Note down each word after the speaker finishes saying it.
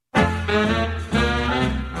Good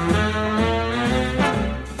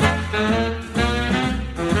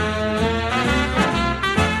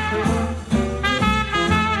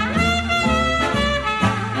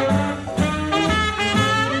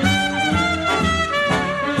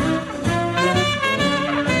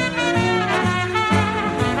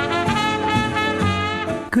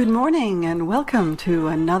morning and welcome to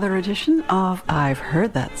another edition of I've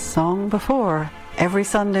Heard That Song Before. Every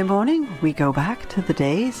Sunday morning we go back to the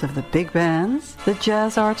days of the big bands, the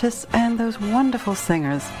jazz artists and those wonderful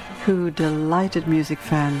singers who delighted music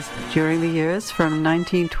fans during the years from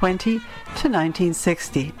 1920 to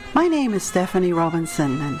 1960. My name is Stephanie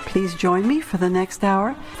Robinson and please join me for the next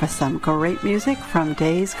hour for some great music from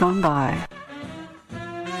days gone by.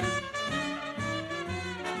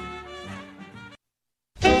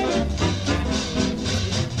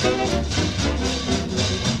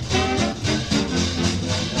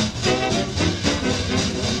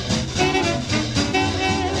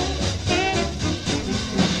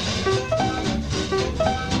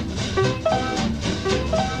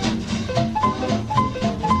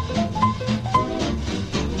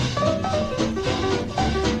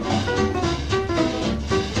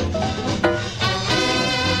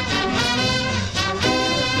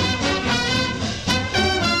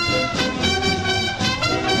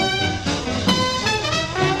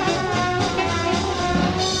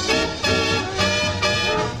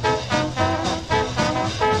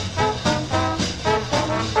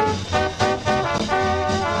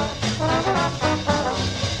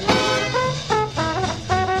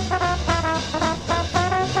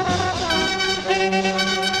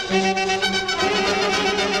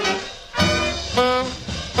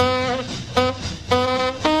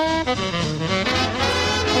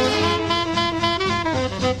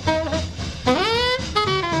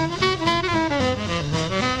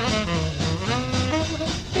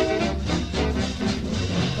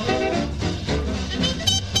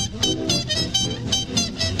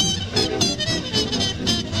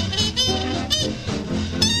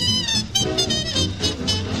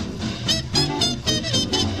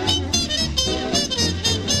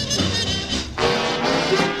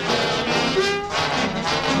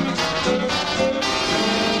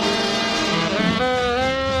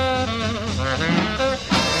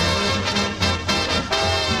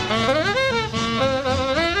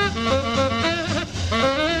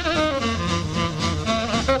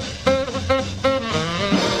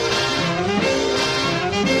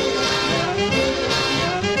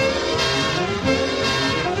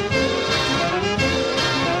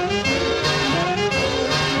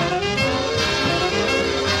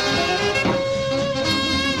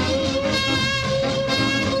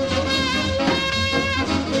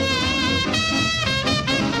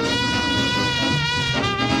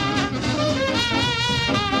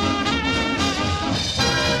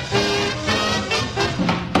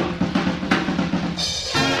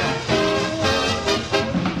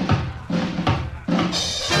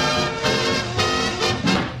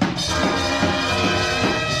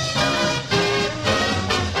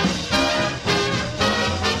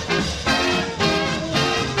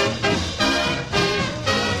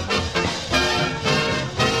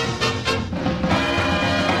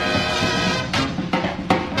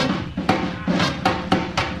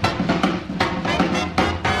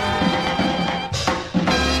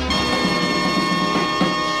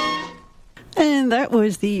 That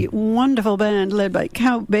was the wonderful band led by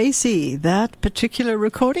Count Basie. That particular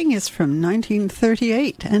recording is from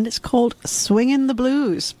 1938 and it's called Swingin' the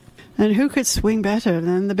Blues. And who could swing better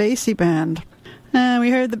than the Basie band? We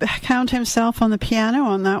heard the Count himself on the piano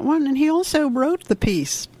on that one, and he also wrote the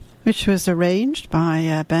piece, which was arranged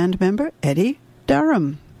by band member Eddie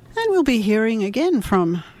Durham. And we'll be hearing again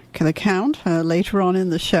from the Count later on in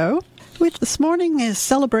the show, which this morning is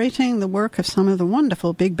celebrating the work of some of the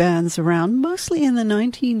wonderful big bands around, mostly in the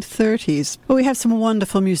 1930s. But we have some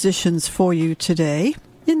wonderful musicians for you today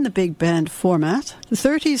in the big band format. The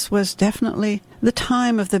 30s was definitely the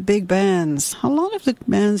time of the big bands. A lot of the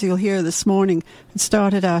bands you'll hear this morning had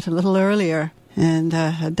started out a little earlier and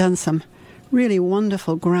had done some really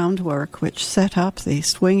wonderful groundwork which set up the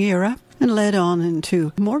swing era and led on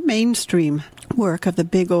into more mainstream work of the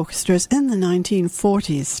big orchestras in the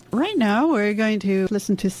 1940s. Right now we're going to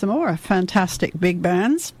listen to some more fantastic big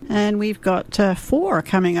bands, and we've got 4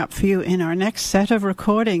 coming up for you in our next set of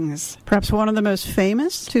recordings. Perhaps one of the most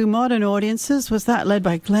famous to modern audiences was that led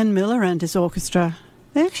by Glenn Miller and his orchestra.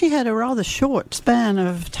 They actually had a rather short span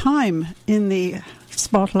of time in the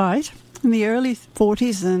spotlight in the early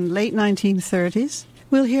 40s and late 1930s.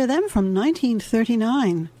 We'll hear them from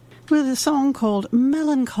 1939 with a song called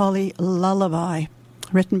Melancholy Lullaby,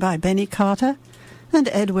 written by Benny Carter and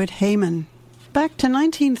Edward Heyman. Back to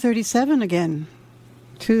 1937 again,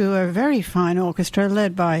 to a very fine orchestra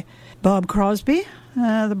led by Bob Crosby,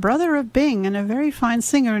 the brother of Bing, and a very fine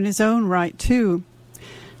singer in his own right, too.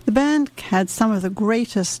 The band had some of the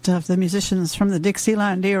greatest of the musicians from the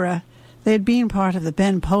Dixieland era. They had been part of the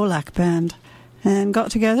Ben Polak Band and got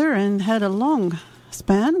together and had a long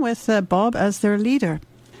span with Bob as their leader.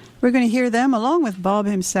 We're going to hear them along with Bob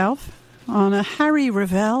himself on a Harry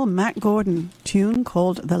Revel, Matt Gordon tune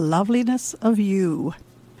called The Loveliness of You.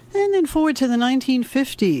 And then forward to the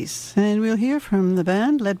 1950s, and we'll hear from the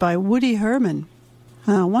band led by Woody Herman,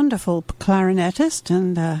 a wonderful clarinetist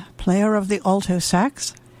and player of the alto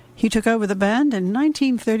sax. He took over the band in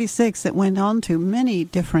 1936. It went on to many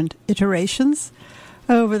different iterations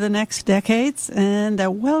over the next decades, and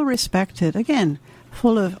well-respected, again,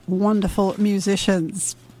 full of wonderful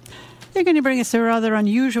musicians. They're going to bring us a rather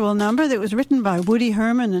unusual number that was written by Woody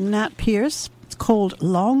Herman and Nat Pierce. It's called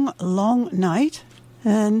Long, Long Night.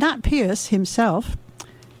 Nat Pierce himself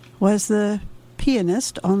was the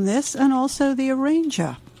pianist on this and also the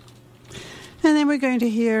arranger. And then we're going to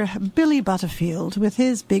hear Billy Butterfield with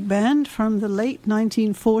his big band from the late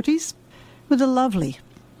 1940s with a lovely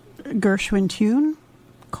Gershwin tune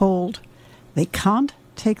called They Can't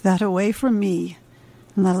Take That Away From Me.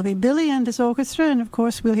 And that'll be Billy and his orchestra, and of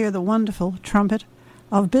course we'll hear the wonderful trumpet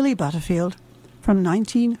of Billy Butterfield from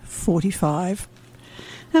 1945.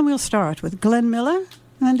 And we'll start with Glenn Miller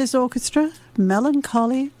and his orchestra,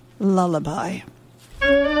 Melancholy Lullaby.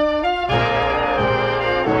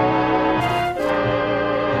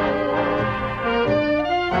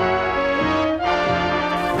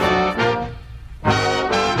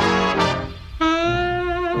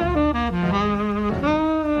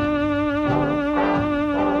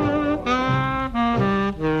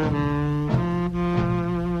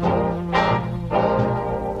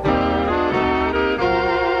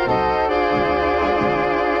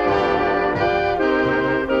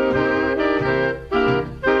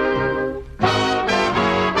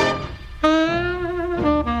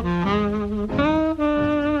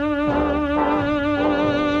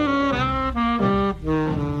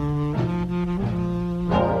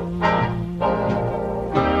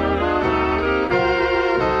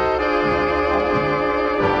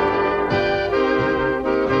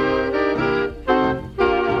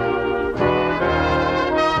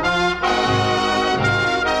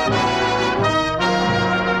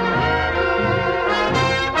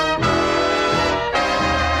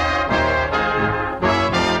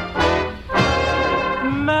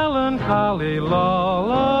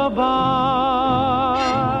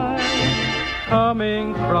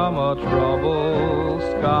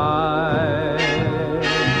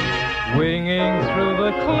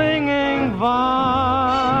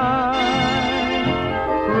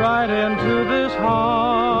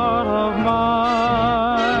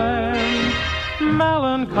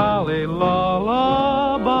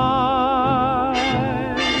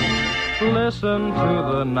 Listen to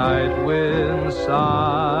the night wind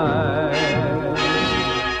sigh.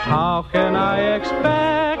 How can I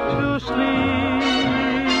expect to sleep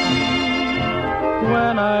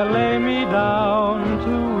when I lay me down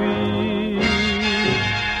to weep?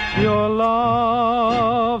 Your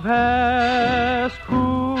love has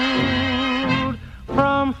cooled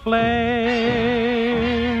from flame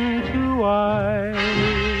to ice,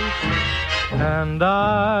 and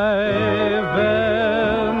I've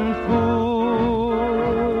been fooled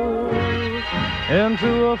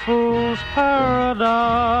into a fool's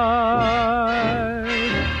paradise.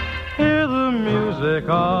 Hear the music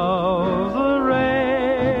of the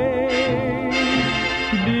rain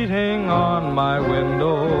beating on my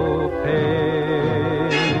window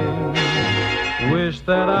pane. Wish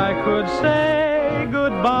that I could say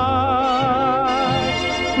goodbye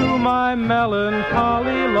to my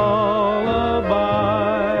melancholy lullaby.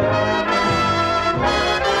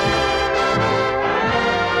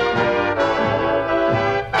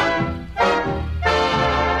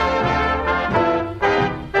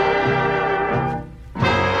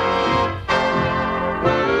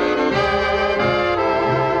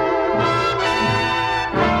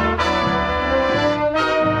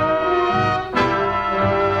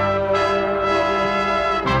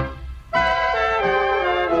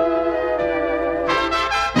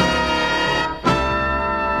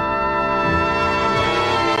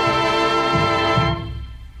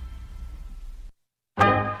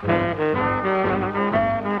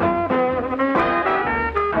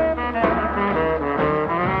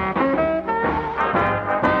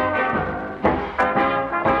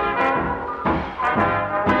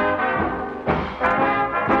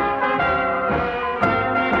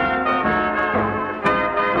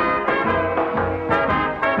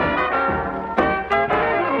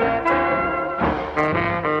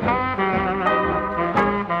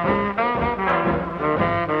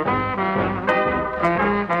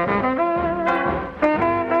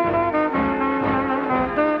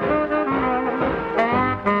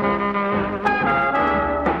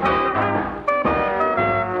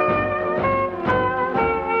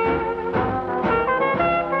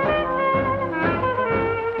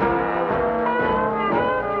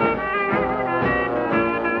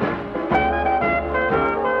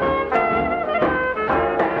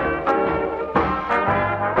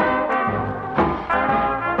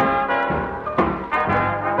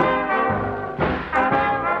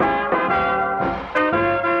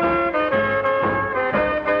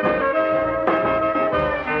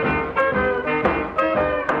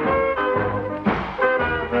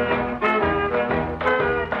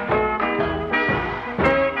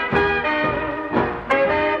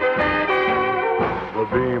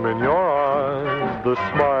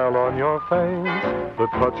 face, the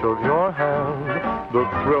touch of your hand, the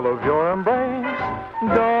thrill of your embrace.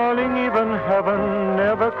 Darling, even heaven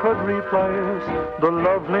never could replace the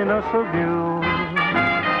loveliness of you.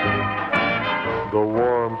 The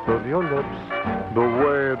warmth of your lips, the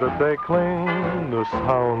way that they cling, the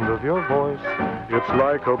sound of your voice, it's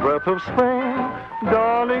like a breath of spring.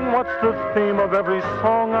 Darling, what's the theme of every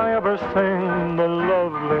song I ever sing? The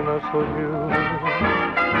loveliness of you.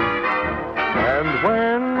 And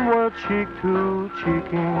when we're cheek to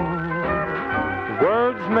cheeking,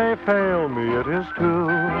 words may fail me, it is true,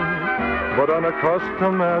 but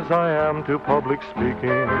unaccustomed as I am to public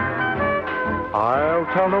speaking, I'll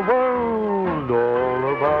tell the world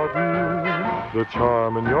all about you. The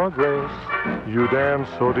charm in your grace, you dance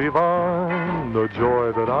so divine. The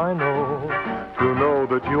joy that I know, to know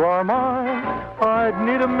that you are mine. I'd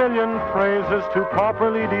need a million phrases to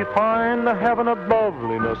properly define the heaven of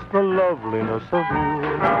loveliness, the loveliness of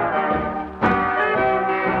you.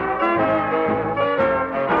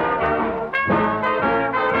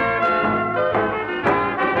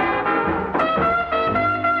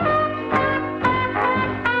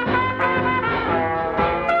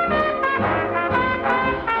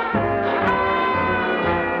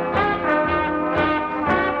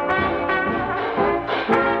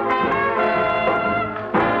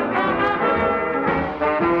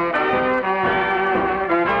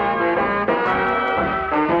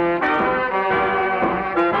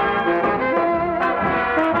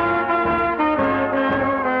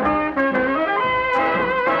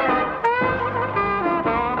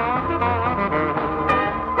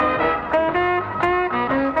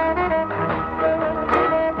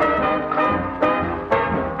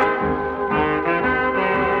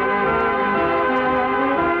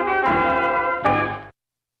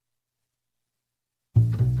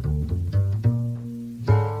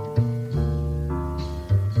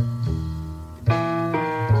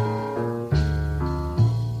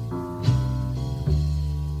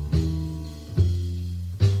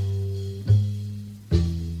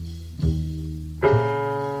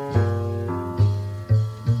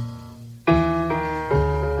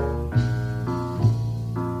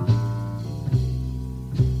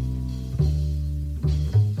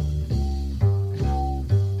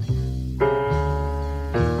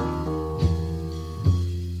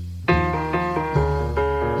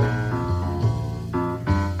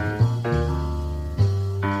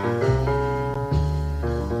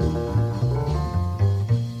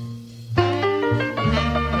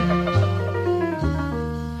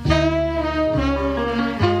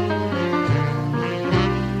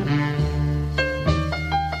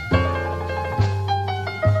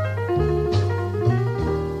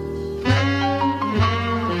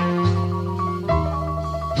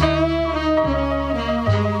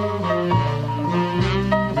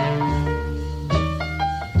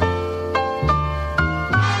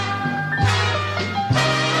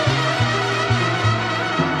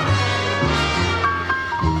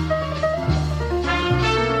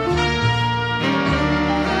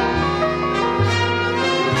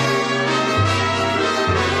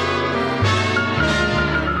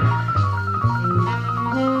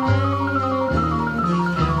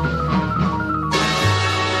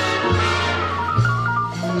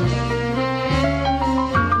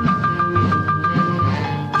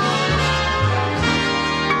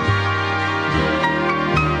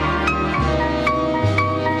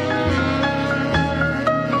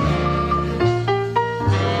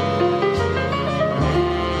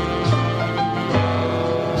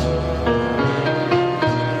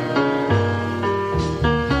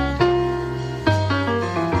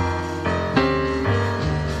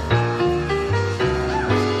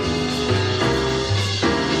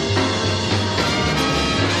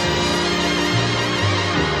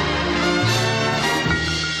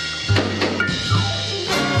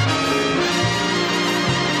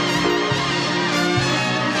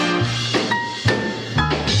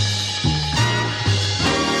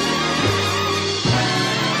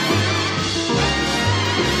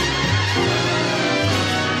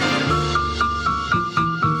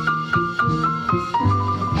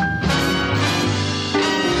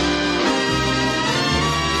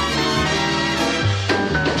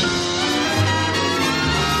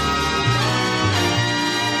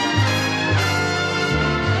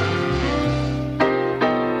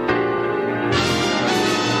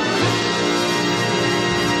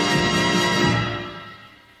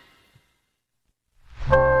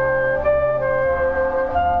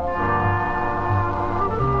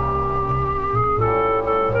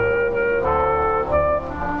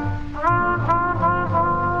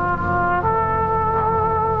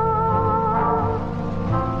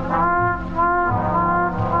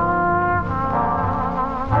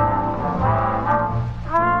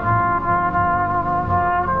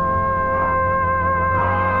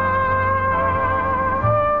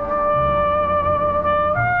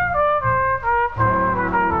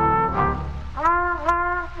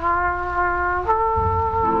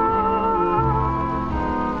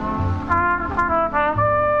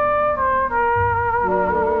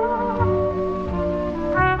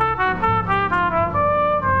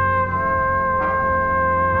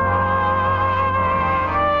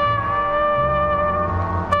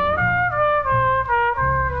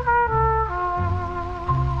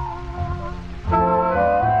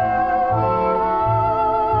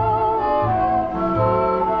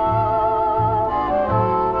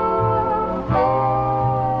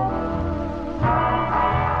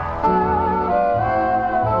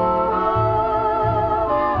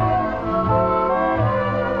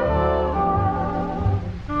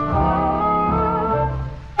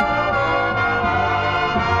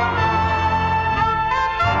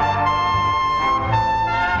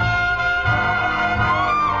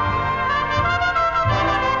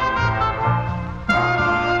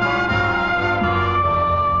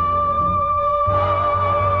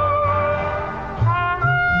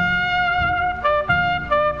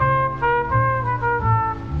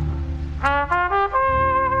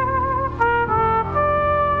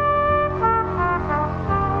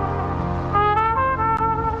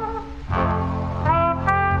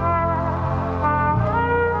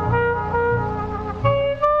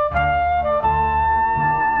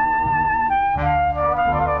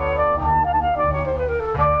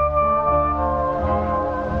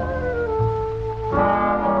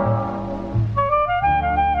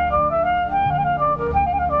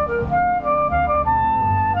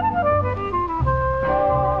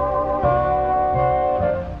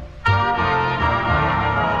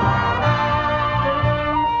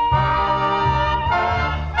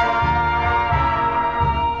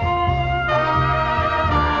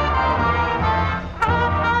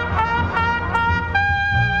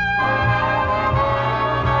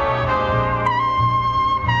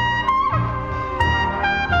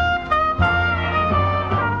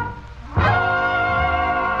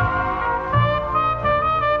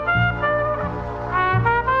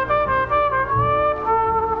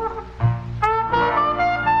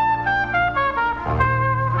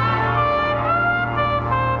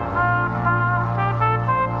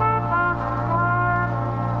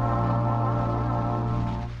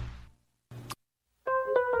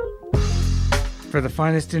 For the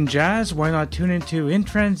finest in jazz, why not tune into In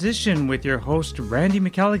Transition with your host Randy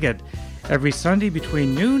McElligott every Sunday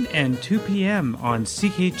between noon and 2 p.m. on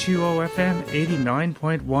CHUO FM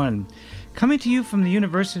 89.1. Coming to you from the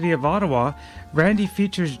University of Ottawa, Randy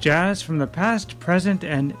features jazz from the past, present,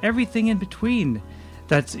 and everything in between.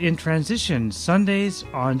 That's In Transition, Sundays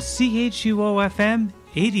on CHUO FM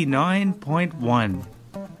 89.1.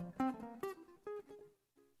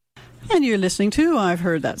 And you're listening to I've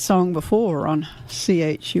Heard That Song Before on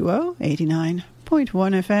CHUO 89.1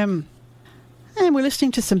 FM. And we're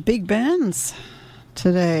listening to some big bands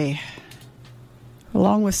today,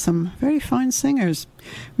 along with some very fine singers.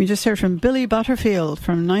 We just heard from Billy Butterfield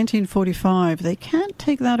from 1945. They Can't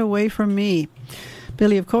Take That Away From Me.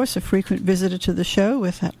 Billy, of course, a frequent visitor to the show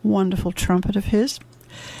with that wonderful trumpet of his.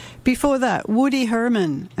 Before that, Woody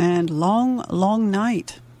Herman and Long, Long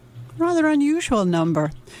Night. Rather unusual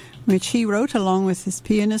number, which he wrote along with his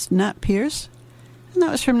pianist Nat Pierce, and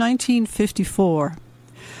that was from 1954.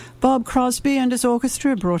 Bob Crosby and his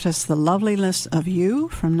orchestra brought us The Loveliness of You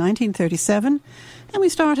from 1937, and we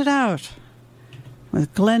started out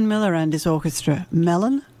with Glenn Miller and his orchestra,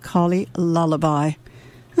 Melancholy Lullaby,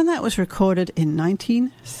 and that was recorded in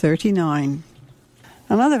 1939.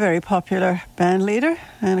 Another very popular band leader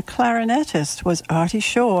and a clarinetist was Artie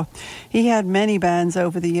Shaw. He had many bands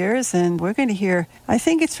over the years, and we're going to hear, I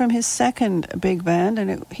think it's from his second big band,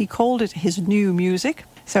 and he called it his New Music.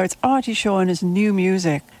 So it's Artie Shaw and his New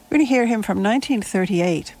Music. We're going to hear him from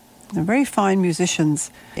 1938. They're very fine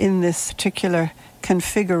musicians in this particular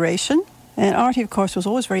configuration. And Artie, of course, was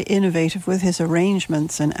always very innovative with his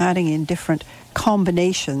arrangements and adding in different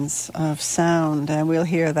combinations of sound, and we'll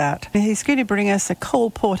hear that. He's going to bring us a Cole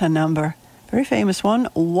Porter number, very famous one,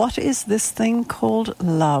 What Is This Thing Called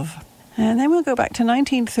Love? And then we'll go back to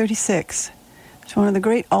 1936 to one of the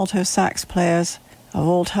great alto sax players of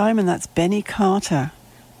all time, and that's Benny Carter,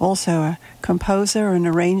 also a composer and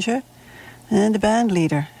arranger and a band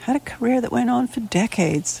leader. Had a career that went on for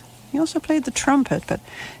decades. He also played the trumpet, but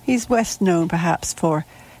he's best known perhaps for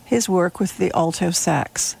his work with the alto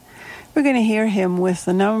sax. We're going to hear him with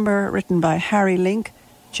the number written by Harry Link,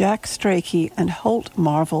 Jack Strakey, and Holt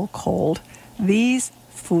Marvel called These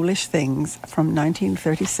Foolish Things from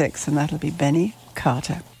 1936, and that'll be Benny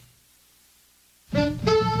Carter.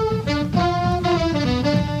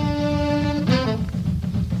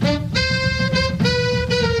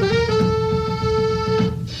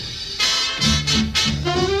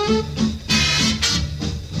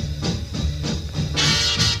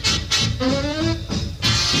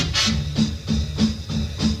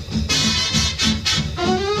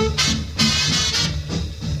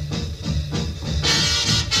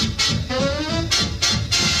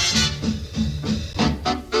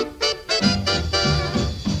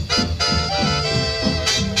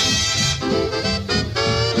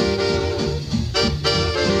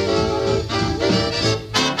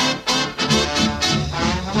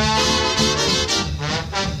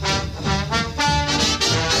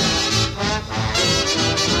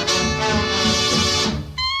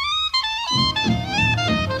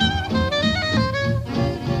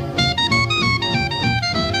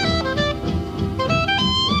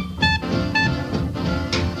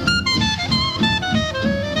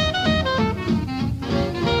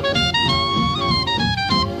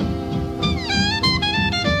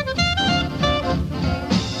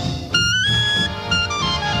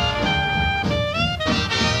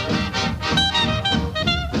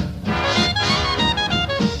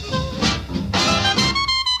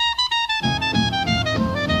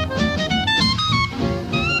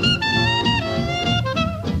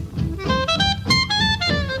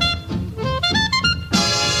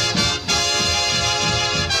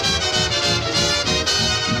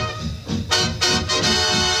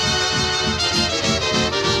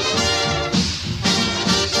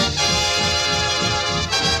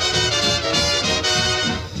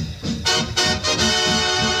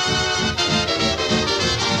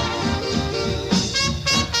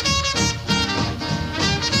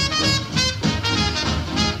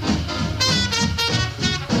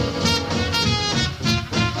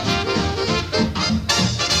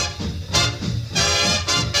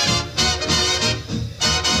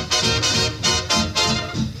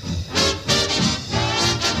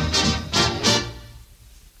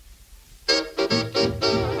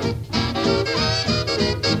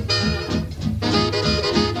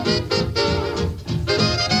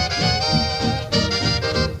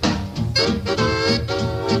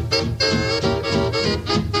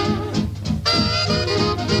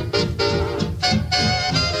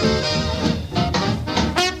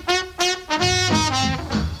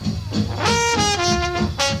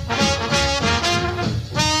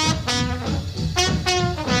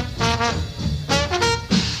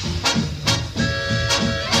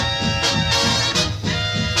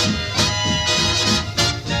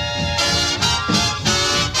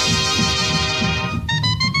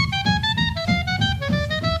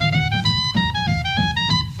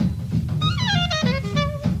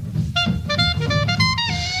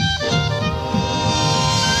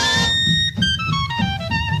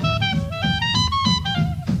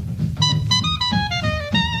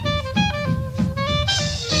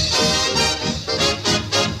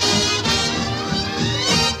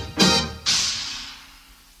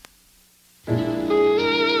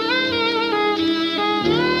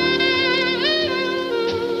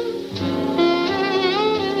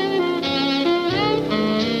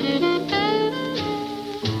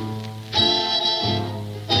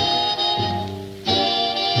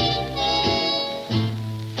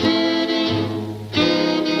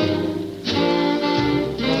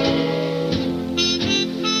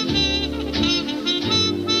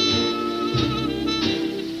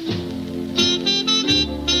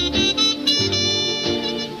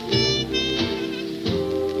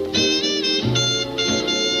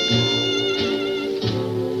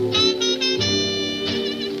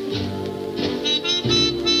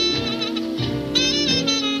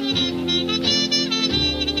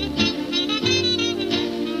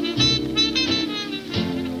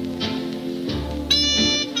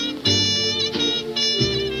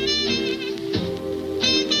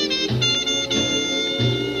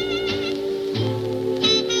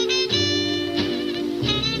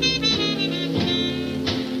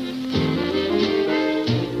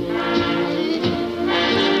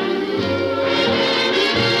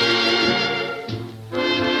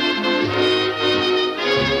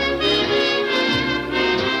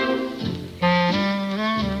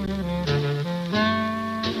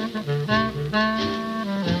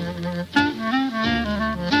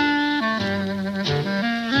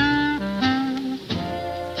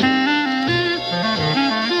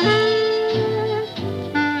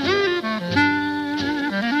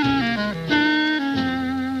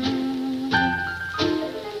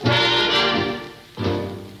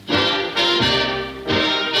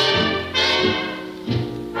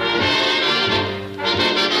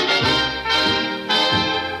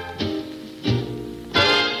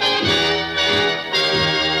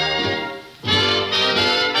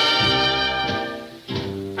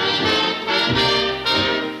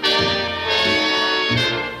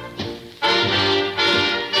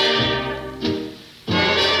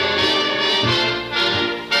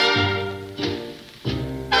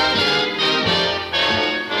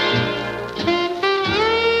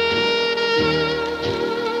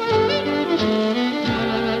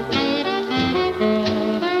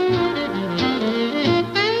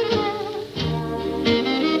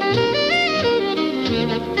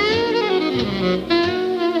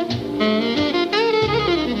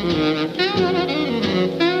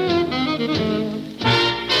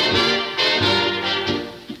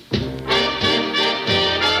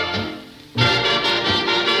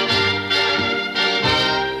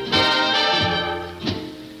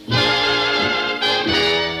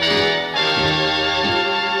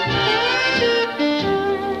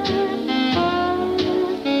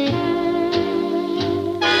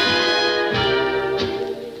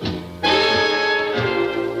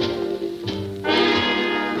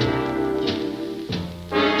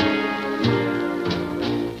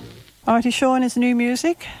 Artie Shaw and his new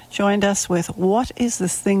music joined us with What Is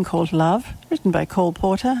This Thing Called Love, written by Cole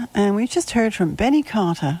Porter, and we just heard from Benny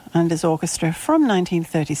Carter and his orchestra from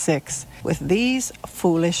 1936 with These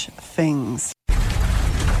Foolish Things.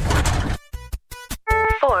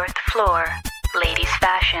 Fourth floor, ladies'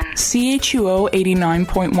 fashion. CHUO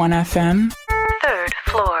 89.1 FM. Third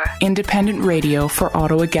floor, Independent radio for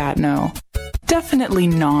Ottawa-Gatineau. Definitely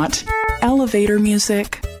not elevator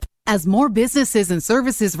music. As more businesses and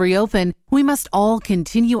services reopen, we must all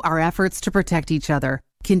continue our efforts to protect each other.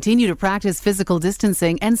 Continue to practice physical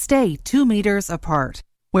distancing and stay 2 meters apart.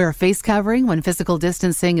 Wear a face covering when physical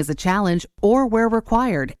distancing is a challenge or where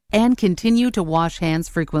required, and continue to wash hands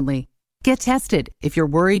frequently. Get tested if you're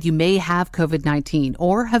worried you may have COVID-19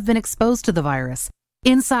 or have been exposed to the virus.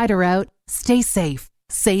 Inside or out, stay safe.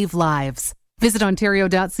 Save lives. Visit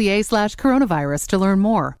ontario.ca/coronavirus to learn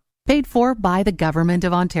more. Paid for by the Government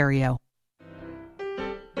of Ontario.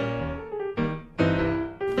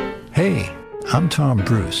 Hey, I'm Tom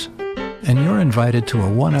Bruce, and you're invited to a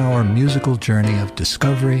 1-hour musical journey of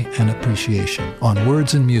discovery and appreciation on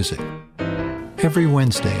Words and Music. Every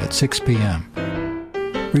Wednesday at 6 p.m.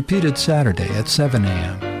 Repeated Saturday at 7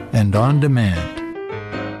 a.m. and on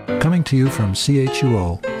demand. Coming to you from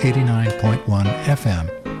CHUO 89.1 FM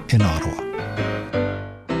in Ottawa.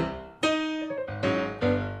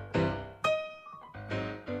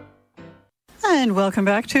 And welcome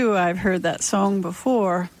back to I've Heard That Song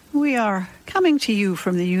Before. We are coming to you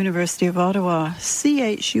from the University of Ottawa,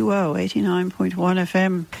 CHUO 89.1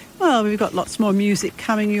 FM. Well, we've got lots more music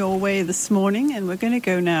coming your way this morning, and we're going to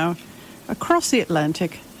go now across the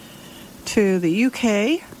Atlantic to the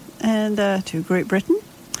UK and to Great Britain,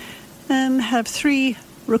 and have 3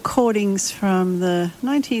 recordings from the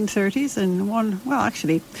 1930s and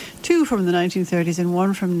two from the 1930s and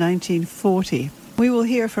one from 1940. We will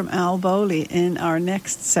hear from Al Bowley in our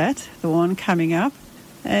next set, the one coming up.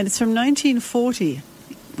 And it's from 1940.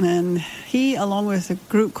 And he, along with a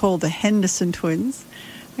group called the Henderson Twins,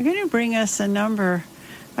 are going to bring us a number.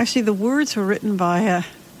 Actually, the words were written by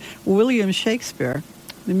William Shakespeare,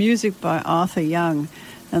 the music by Arthur Young.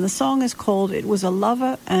 And the song is called It Was a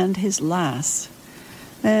Lover and His Lass.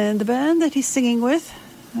 And the band that he's singing with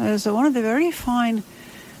is one of the very fine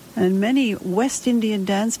and many West Indian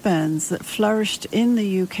dance bands that flourished in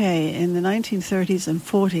the UK in the 1930s and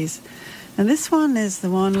 40s. And this one is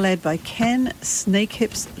the one led by Ken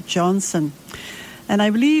Snakehips Johnson. And I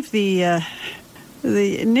believe the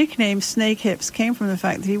nickname Snakehips came from the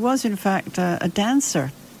fact that he was, in fact, a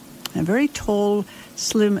dancer, a very tall,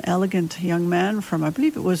 slim, elegant young man from, I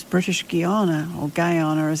believe it was British Guiana, or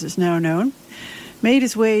Guyana as it's now known, made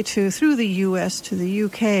his way through the US to the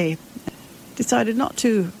UK, decided not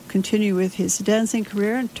to continue with his dancing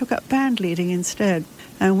career and took up band leading instead.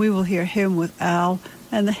 And we will hear him with Al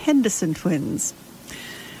and the Henderson Twins.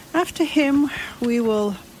 After him, we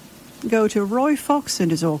will go to Roy Fox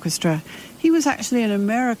and his orchestra. He was actually an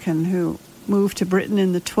American who moved to Britain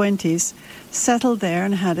in the 20s, settled there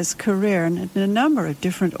and had his career in a number of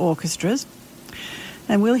different orchestras.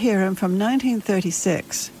 And we'll hear him from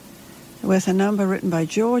 1936 with a number written by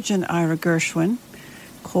George and Ira Gershwin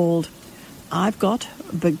called I've Got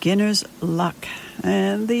Beginner's Luck.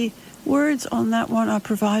 And the words on that one are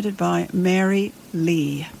provided by Mary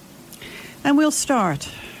Lee. And we'll start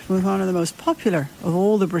with one of the most popular of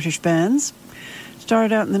all the British bands.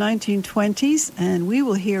 Started out in the 1920s, and we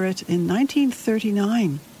will hear it in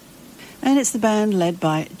 1939. And it's the band led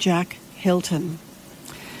by Jack Hilton.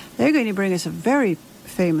 They're going to bring us a very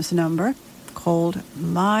famous number called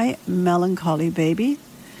My Melancholy Baby.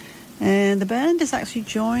 And the band is actually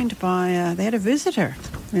joined by, they had a visitor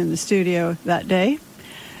in the studio that day.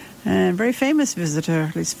 And a very famous visitor.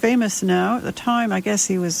 He's famous now. At the time, I guess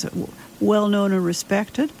he was well known and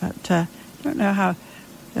respected, but I don't know how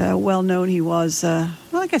well known he was. Well,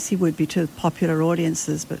 I guess he would be to popular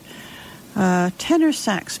audiences, but tenor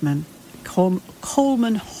saxman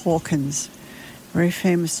Coleman Hawkins, very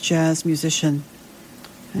famous jazz musician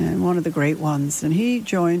and one of the great ones. And he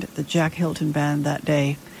joined the Jack Hilton band that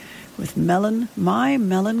day with My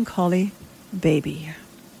Melancholy Baby.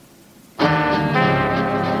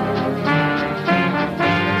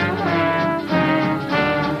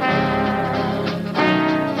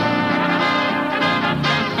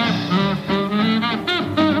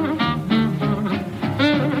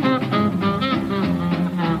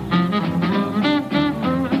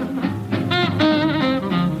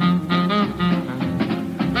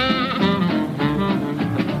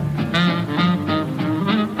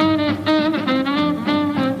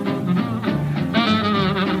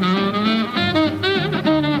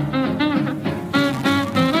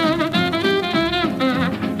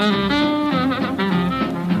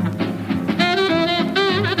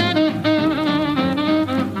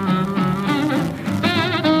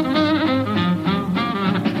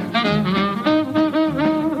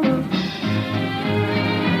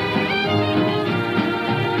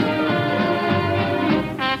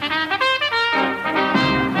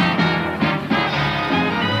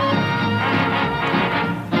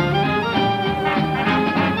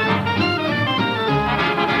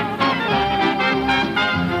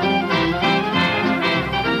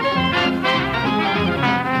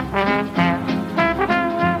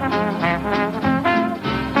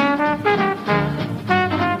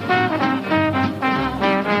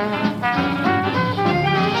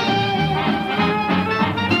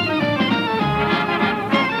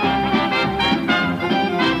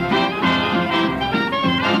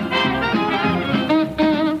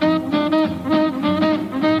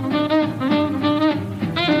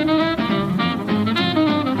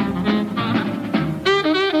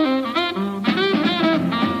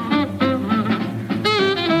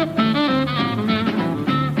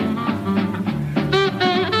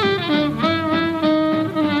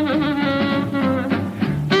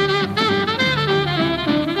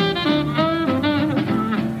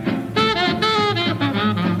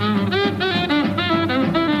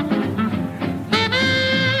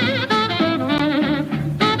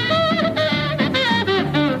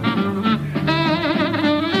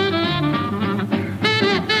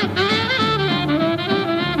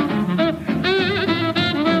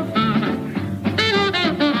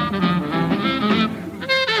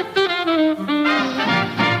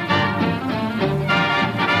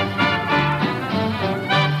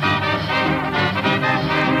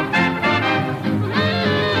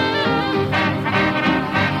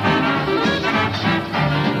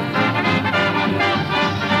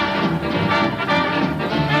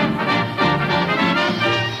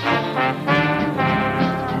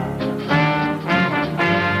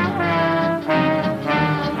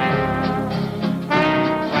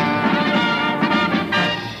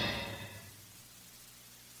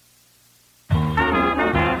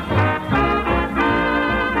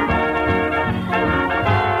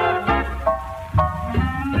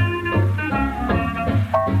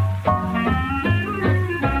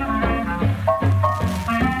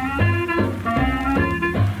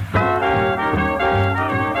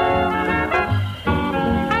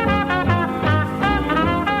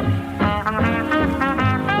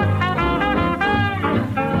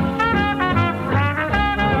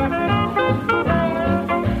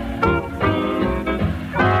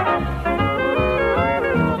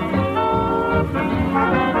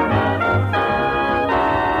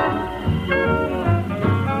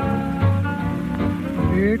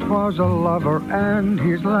 was a lover and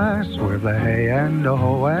his lass with a hey and a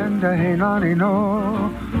ho and a hey nonny no.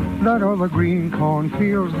 That all the green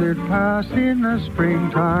cornfields did pass in the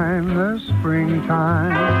springtime, the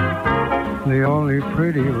springtime. The only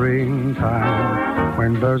pretty ring time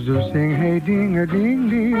when birds do sing hey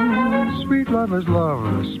ding-a-ding-ding. Sweet lovers love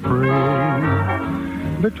the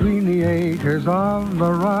spring. Between the acres of the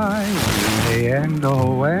rye, hey and a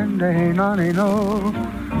ho and a hey nonny no.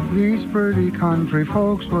 These pretty country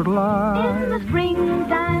folks would lie. In the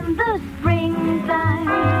springtime,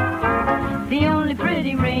 the only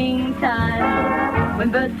pretty ring time,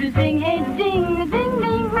 when birds do sing, hey, ding, ding,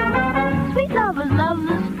 ding, sweet lovers love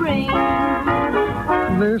the spring.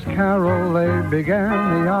 This carol they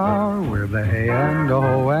began the hour with a hey and a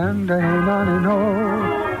ho and a hey nonny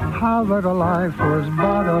no. How that a life was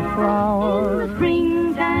but a flower. In the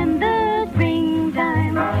springtime,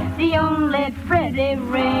 the only pretty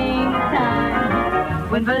ring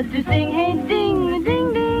time, when birds do sing, hey, ding,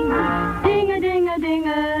 ding, ding,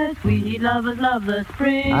 ding-a-ding-a-ding-a, sweet lovers love the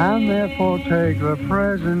spring. And therefore take the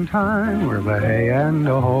present time with a hey and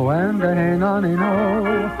a ho and a hey nonny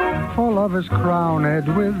no, for love is crowned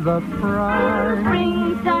with the pride.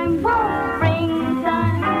 Springtime, whoa,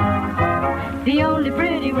 springtime, the only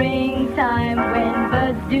pretty ring time, when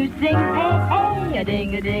birds do sing, hey, hey, a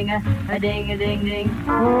ding-a-ding, a ding-a-ding-ding.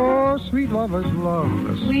 Oh, sweet lovers love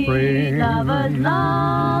the spring. Sweet lovers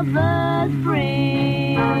love the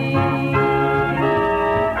spring.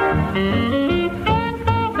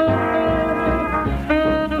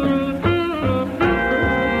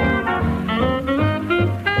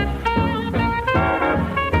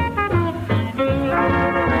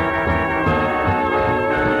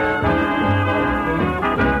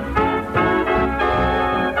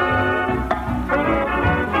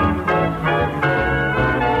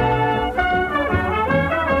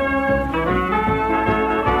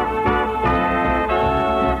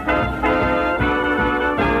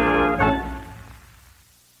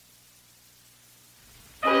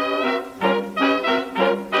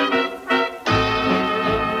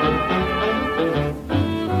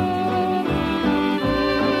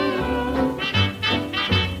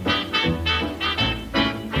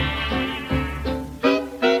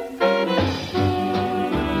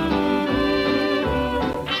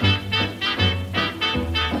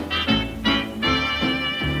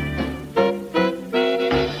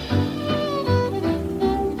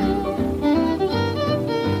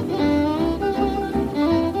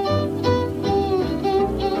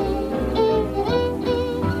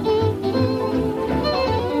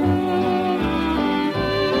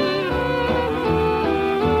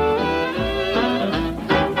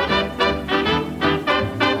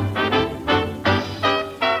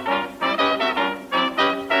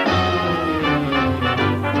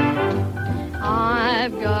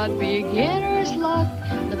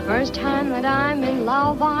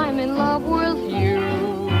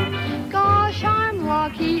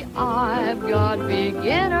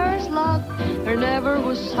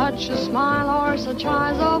 Such a smile or such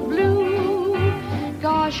eyes of blue.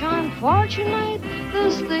 Gosh, I'm fortunate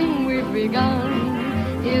this thing we've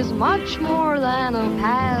begun is much more than a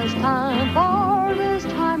pastime, for this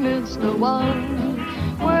time it's the one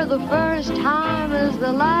where the first time is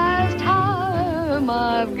the last time.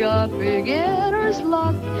 I've got beginner's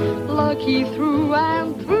luck, lucky through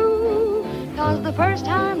and through, 'cause the first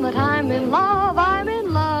time that I'm in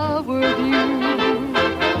love with you.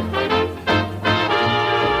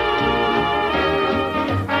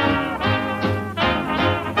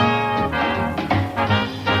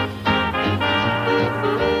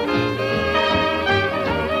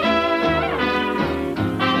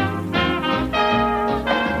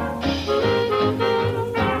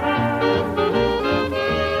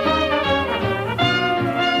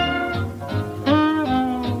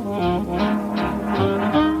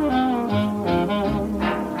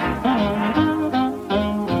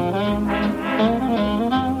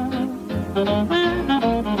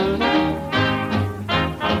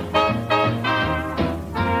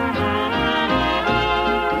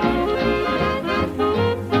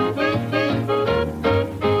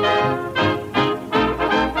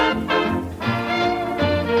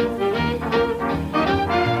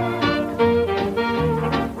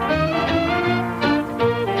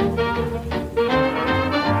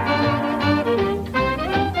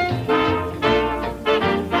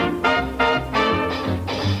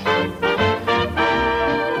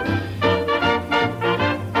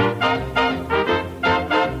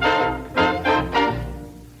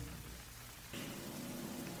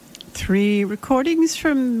 Three recordings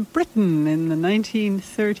from Britain in the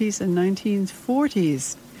 1930s and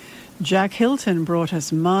 1940s. Jack Hilton brought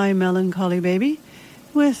us My Melancholy Baby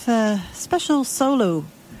with a special solo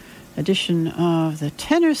edition of the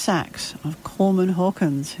tenor sax of Coleman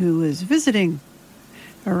Hawkins, who was visiting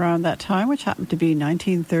around that time, which happened to be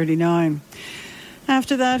 1939.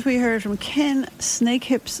 After that, we heard from Ken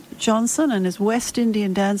Snakehips Johnson and his West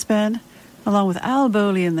Indian Dance Band, along with Al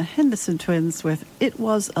Bowley and the Henderson Twins with It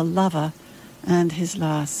Was a Lover and His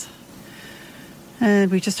Lass.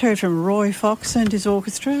 And we just heard from Roy Fox and his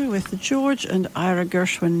orchestra with the George and Ira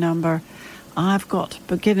Gershwin number I've Got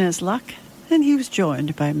Beginner's Luck, and he was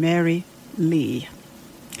joined by Mary Lee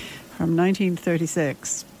from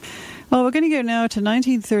 1936. Well, we're going to go now to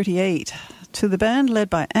 1938 to the band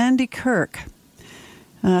led by Andy Kirk.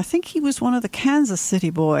 I think he was one of the Kansas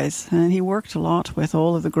City boys, and he worked a lot with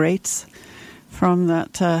all of the greats from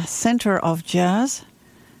that center of jazz,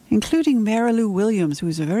 including Mary Lou Williams, who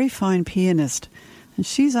was a very fine pianist. And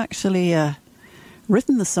she's actually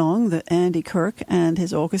written the song that Andy Kirk and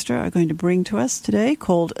his orchestra are going to bring to us today,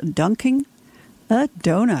 called Dunking a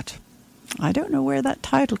Donut. I don't know where that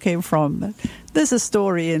title came from, but there's a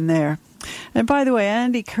story in there. And by the way,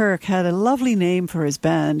 Andy Kirk had a lovely name for his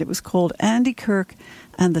band. It was called Andy Kirk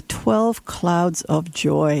and the 12 Clouds of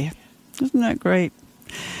Joy. Isn't that great?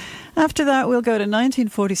 After that, we'll go to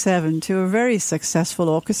 1947 to a very successful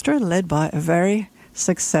orchestra led by a very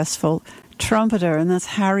successful trumpeter, and that's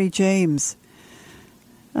Harry James.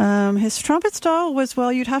 His trumpet style was,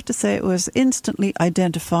 well, you'd have to say it was instantly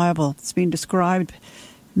identifiable. It's been described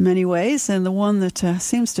in many ways, and the one that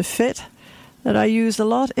seems to fit, that I use a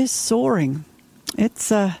lot, is soaring.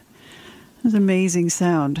 It's an amazing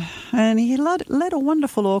sound. And he led a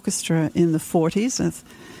wonderful orchestra in the 40s.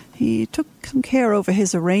 He took some care over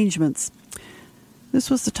his arrangements. This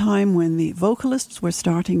was the time when the vocalists were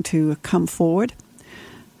starting to come forward.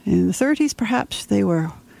 In the 30s, perhaps, they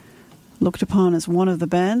were looked upon as one of the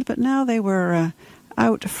band, but now they were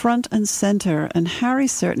out front and center, and Harry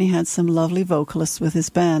certainly had some lovely vocalists with his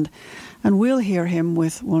band. And we'll hear him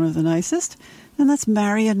with one of the nicest, and that's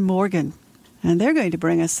Marion Morgan. And they're going to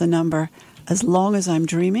bring us the number As Long as I'm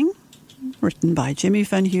Dreaming, written by Jimmy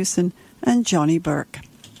Van Heusen and Johnny Burke.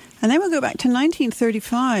 And then we'll go back to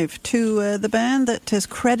 1935 to the band that is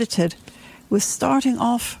credited with starting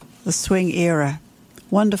off the swing era.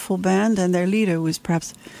 Wonderful band, and their leader was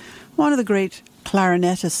perhaps one of the great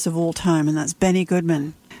clarinetists of all time, and that's Benny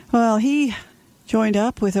Goodman. Well, he joined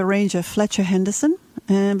up with arranger Fletcher Henderson,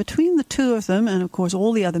 and between the two of them, and of course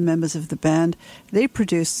all the other members of the band, they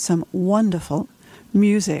produced some wonderful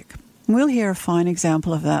music. We'll hear a fine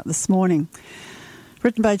example of that this morning.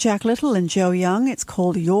 Written by Jack Little and Joe Young, it's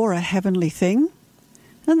called You're a Heavenly Thing,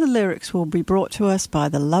 and the lyrics will be brought to us by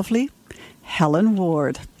the lovely Helen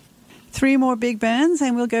Ward. Three more big bands,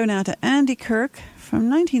 and we'll go now to Andy Kirk from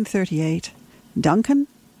 1938, Dunkin'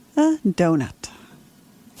 a Donut.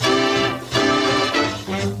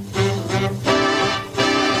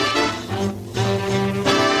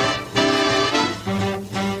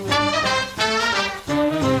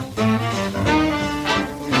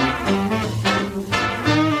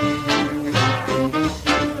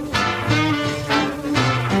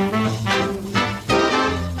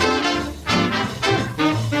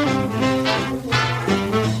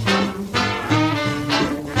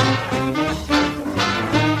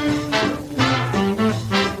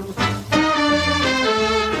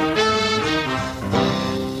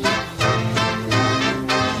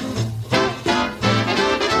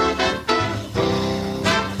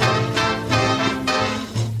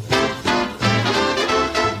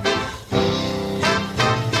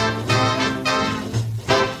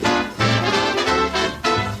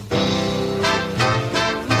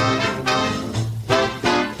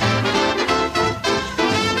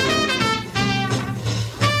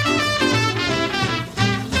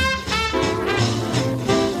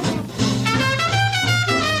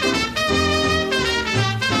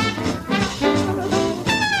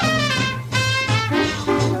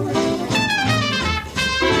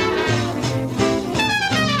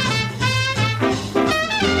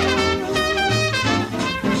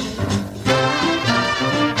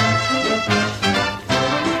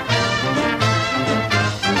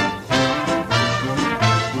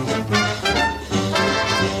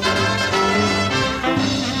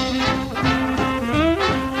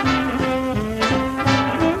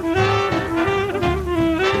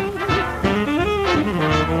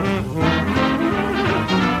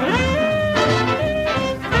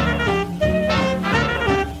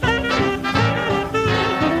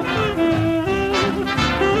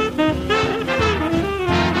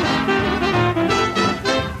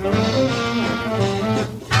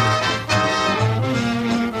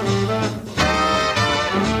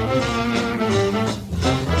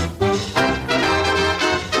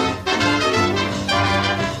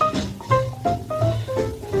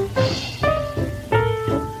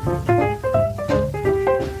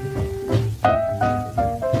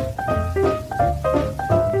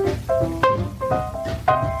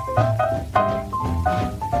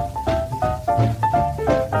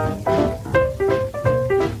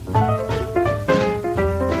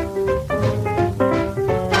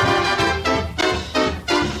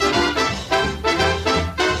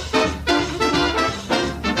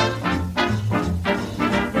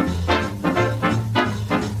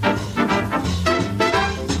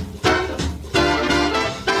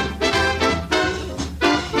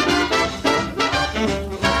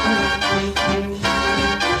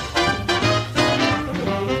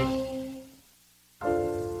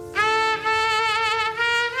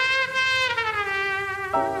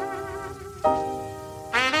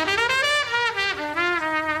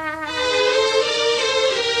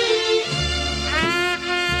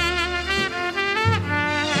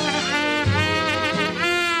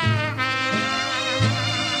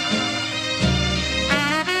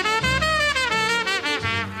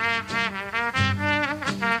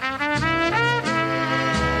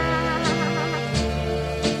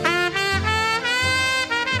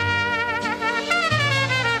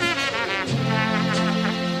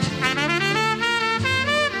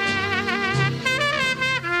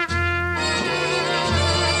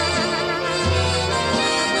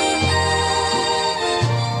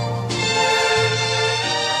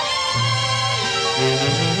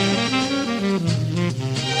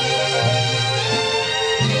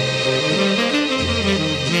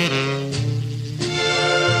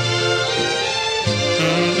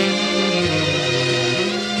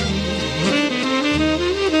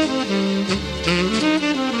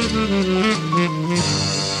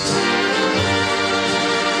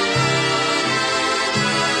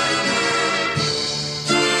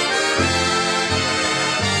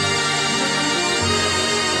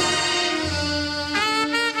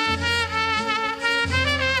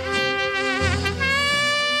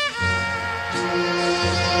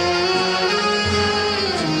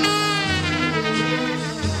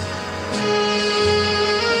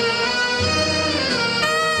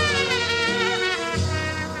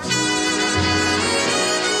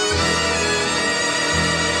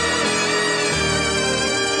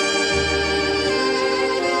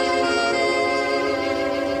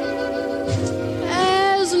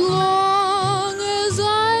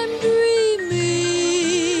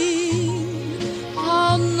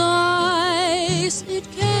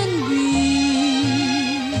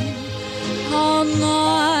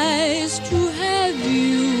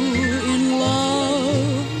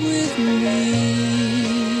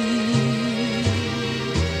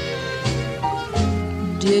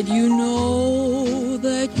 Did you know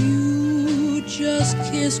that you just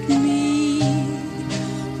kissed me?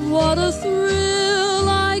 What a thrill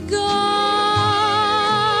I got.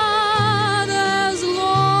 As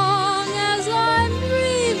long as I'm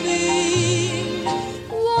dreaming,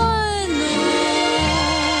 why not?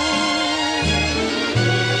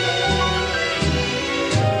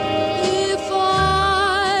 If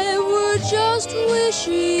I were just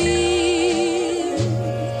wishing,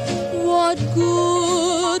 what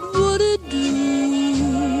good would it do?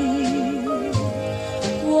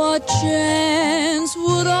 What chance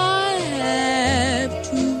would I have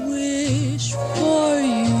to wish for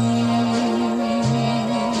you?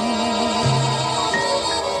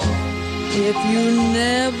 If you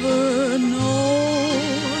never know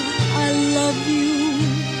I love you,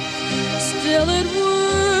 still it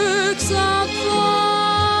works out fine.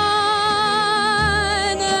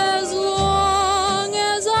 As long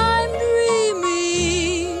as I'm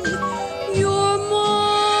dreaming, you're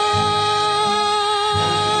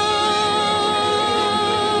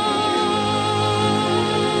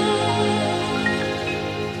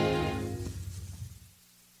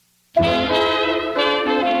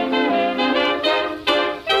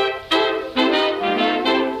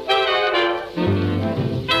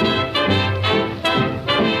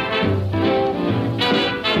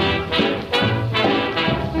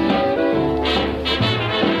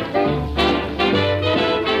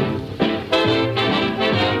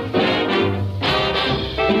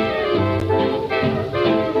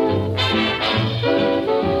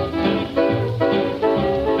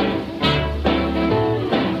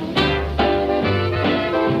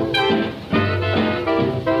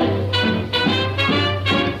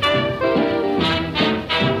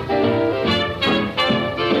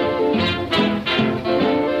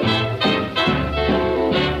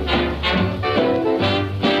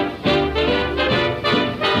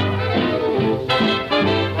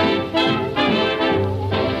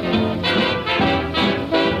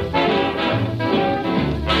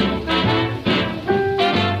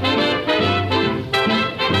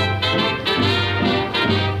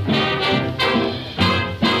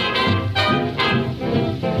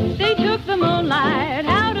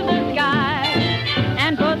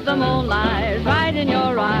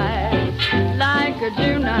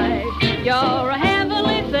you're a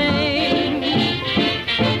heavenly thing.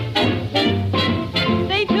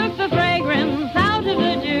 They took the fragrance out of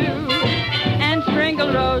the dew and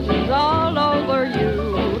sprinkled roses all over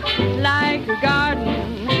you. Like a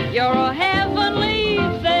garden, you're a heavenly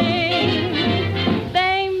thing.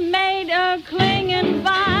 They made a clinging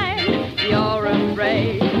vine, your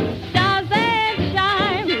embrace. Stars that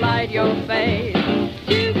shine, light your face.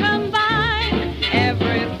 To combine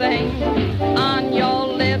everything on your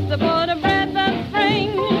lips, put a breath of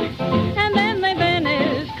spring, and then they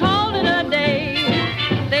vanished, called it a day.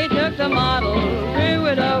 They took the model, threw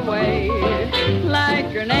it away.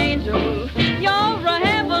 Like an angel, you're a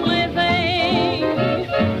heavenly thing.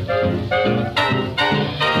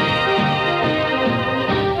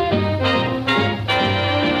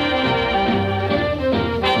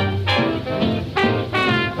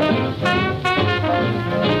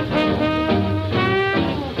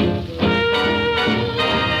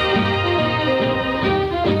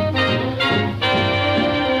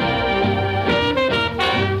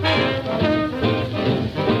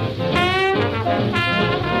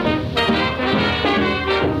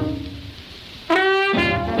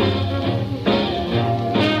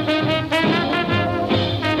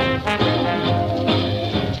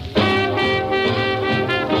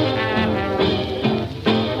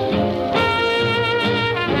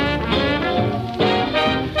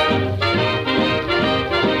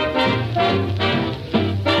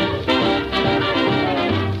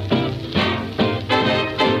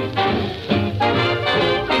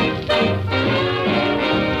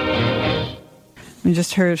 We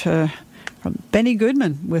just heard from Benny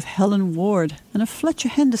Goodman with Helen Ward and a Fletcher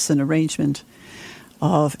Henderson arrangement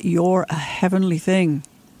of You're a Heavenly Thing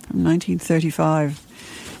from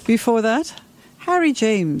 1935. Before that, Harry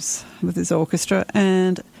James with his orchestra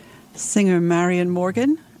and singer Marion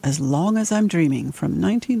Morgan, As Long as I'm Dreaming from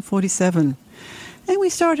 1947. And we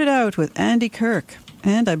started out with Andy Kirk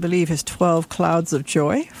and I believe his 12 Clouds of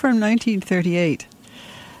Joy from 1938.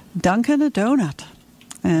 Duncan a Donut,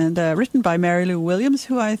 and written by Mary Lou Williams,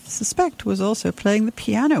 who I suspect was also playing the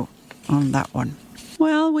piano on that one.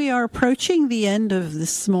 Well, we are approaching the end of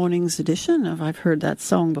this morning's edition of I've Heard That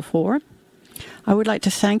Song Before. I would like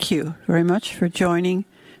to thank you very much for joining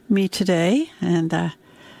me today, and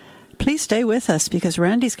please stay with us because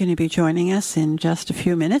Randy's going to be joining us in just a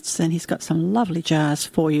few minutes, and he's got some lovely jazz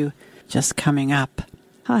for you just coming up.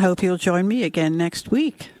 I hope you'll join me again next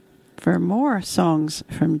week for more songs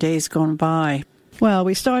from days gone by. Well,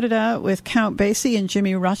 we started out with Count Basie and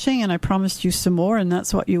Jimmy Rushing, and I promised you some more, and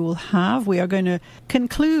that's what you will have. We are going to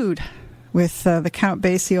conclude with the Count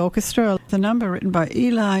Basie Orchestra, the number written by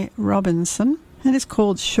Eli Robinson, and it's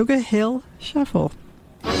called Sugar Hill Shuffle.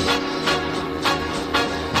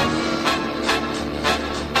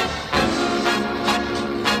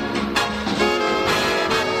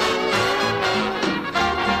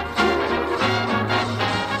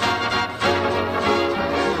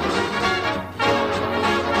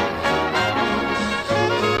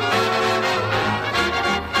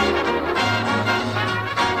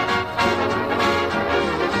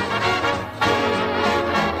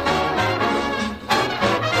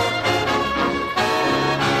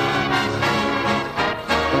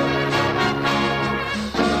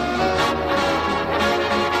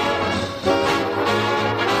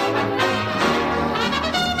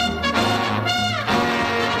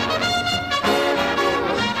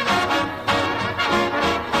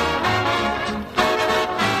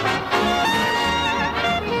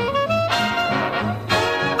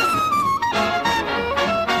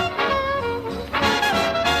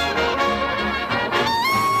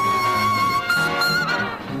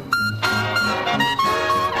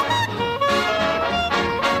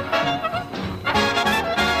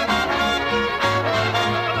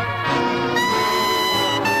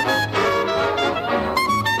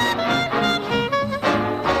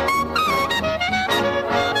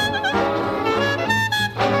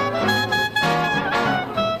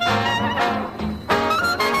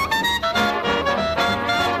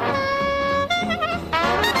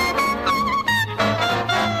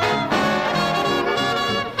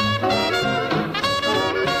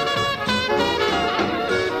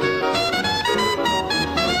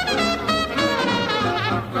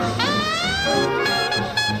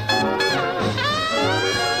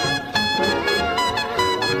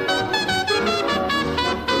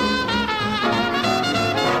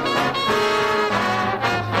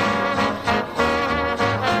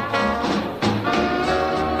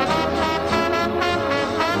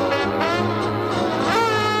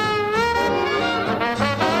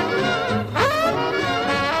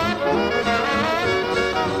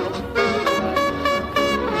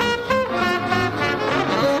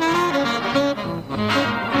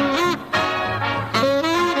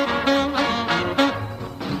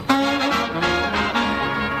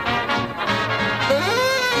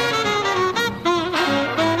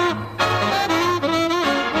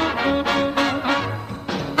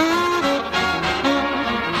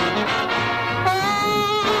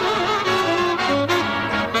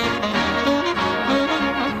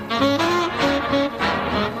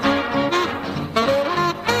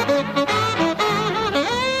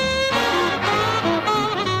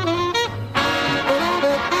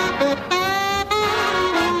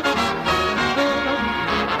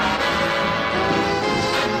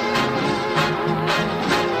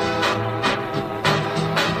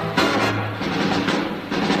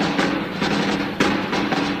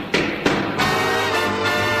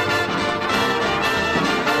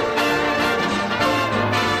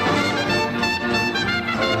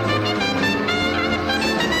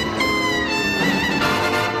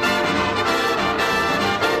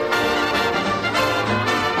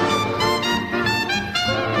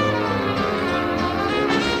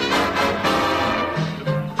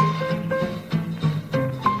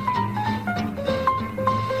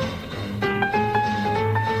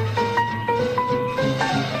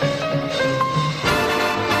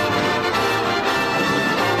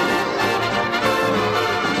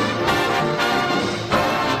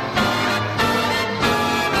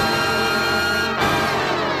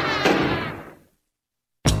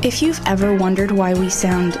 If you've ever wondered why we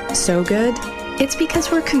sound so good, it's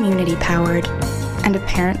because we're community powered. and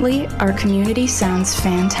apparently our community sounds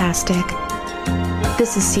fantastic.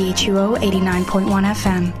 This is CHUO 89.1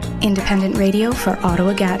 FM, independent radio for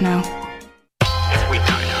Ottawa-Gatineau.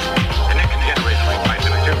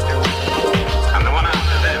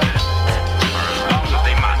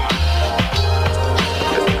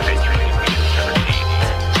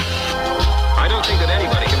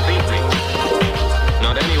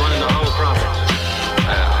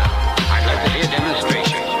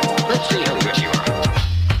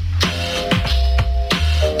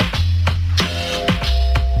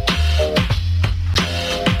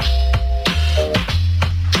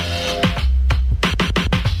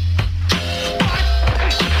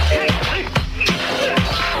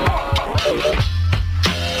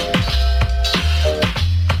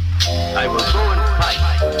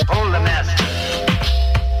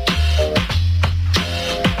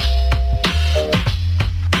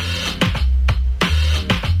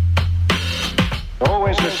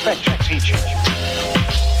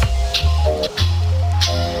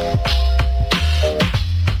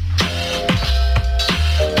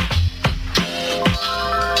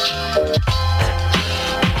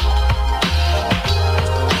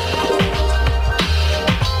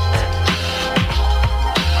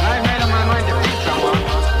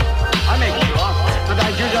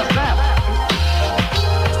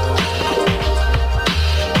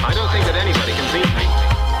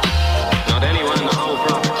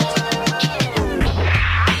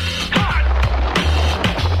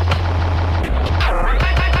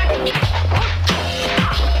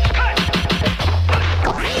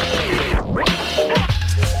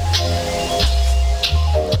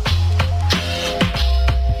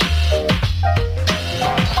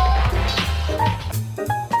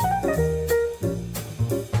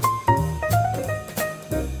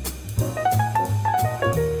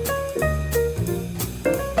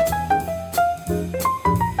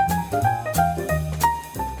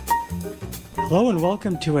 Hello and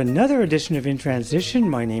welcome to another edition of In Transition.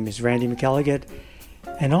 My name is Randy McElligott,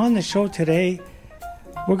 and on the show today,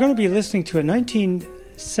 we're going to be listening to a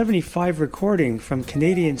 1975 recording from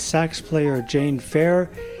Canadian sax player Jane Fair,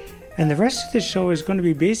 and the rest of the show is going to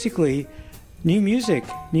be basically new music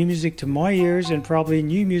to my ears and probably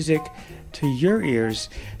new music to your ears.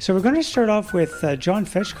 So we're going to start off with John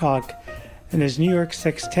Fetchcock and his New York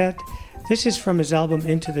Sextet. This is from his album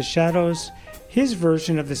Into the Shadows, his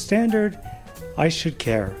version of the standard I Should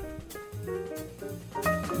Care.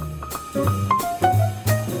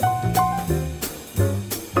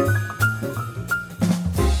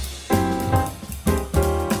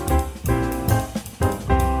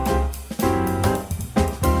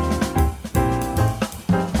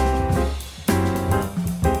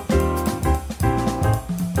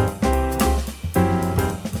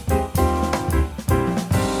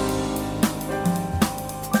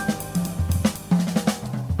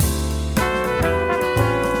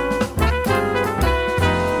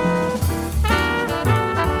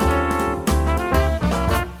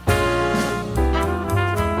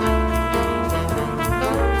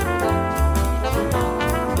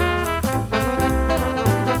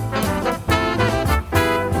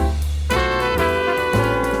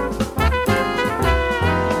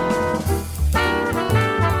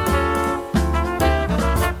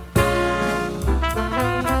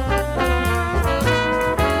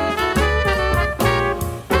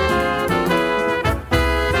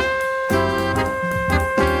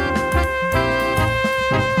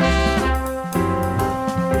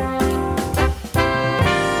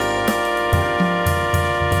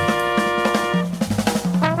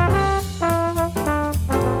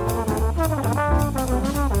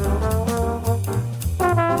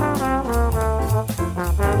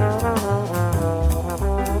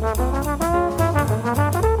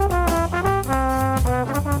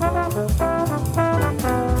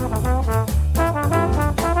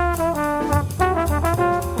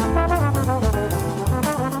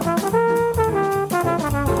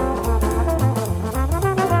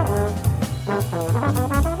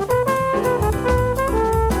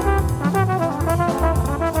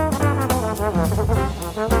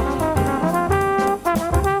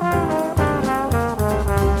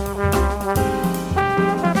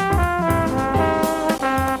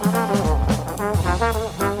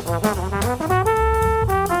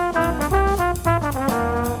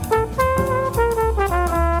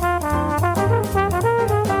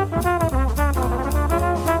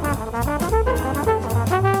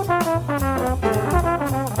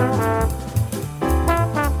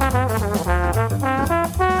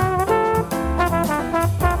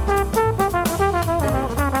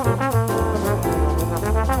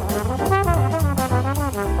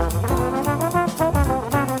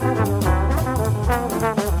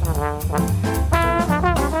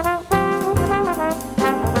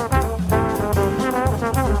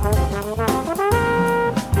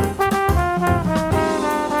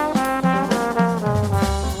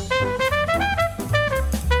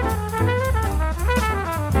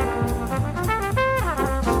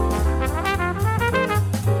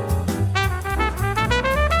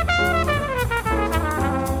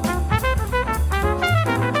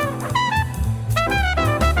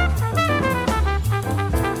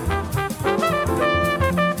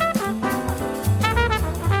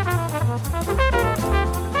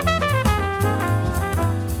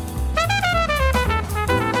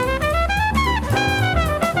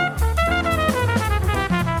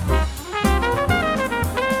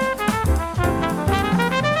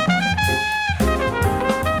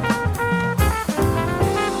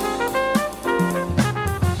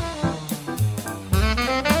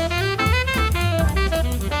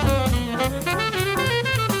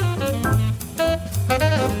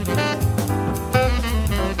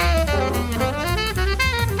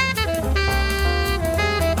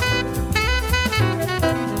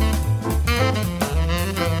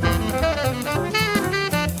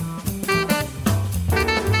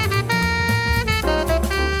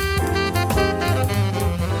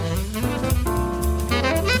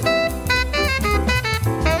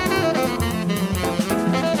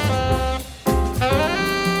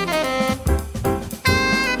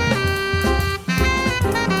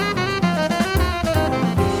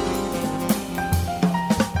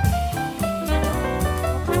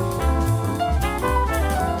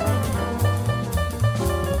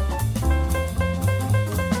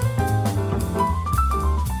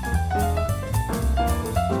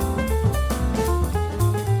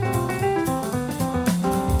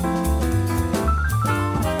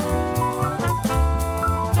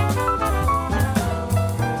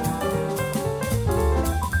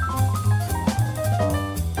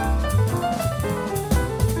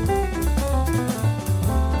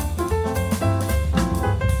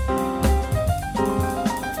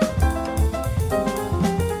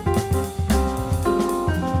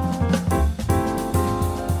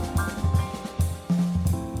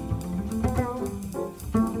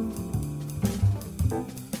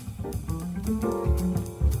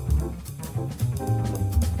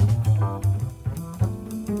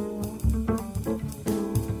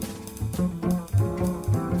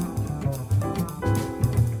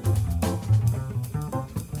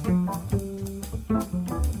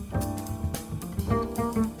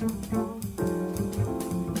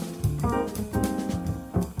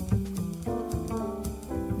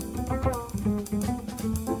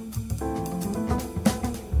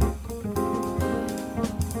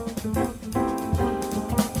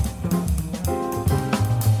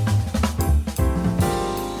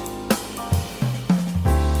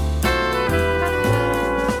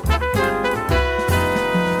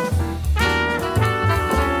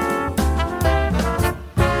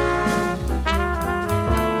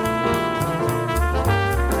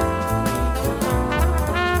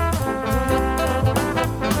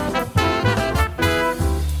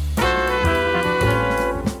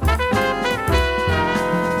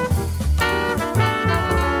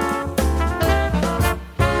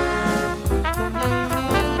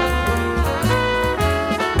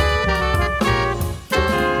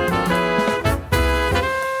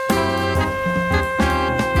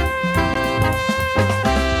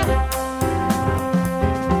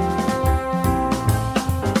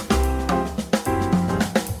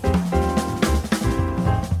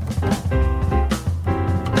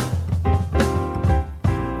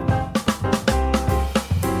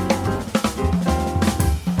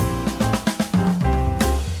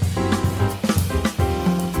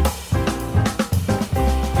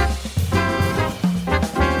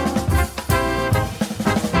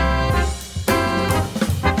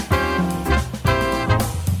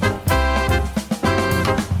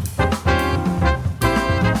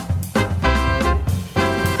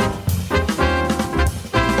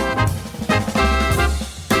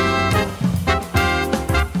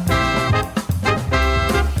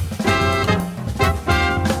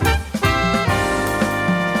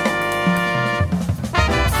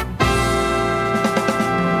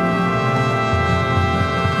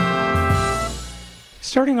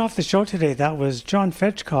 Starting off the show today, that was John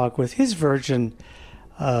Fetchcock with his version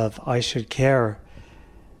of I Should Care.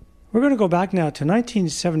 We're going to go back now to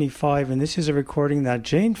 1975, and this is a recording that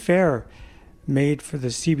Jane Fair made for the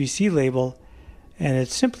CBC label, and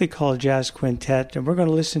it's simply called Jazz Quintet, and we're going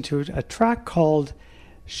to listen to a track called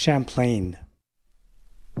Champlain.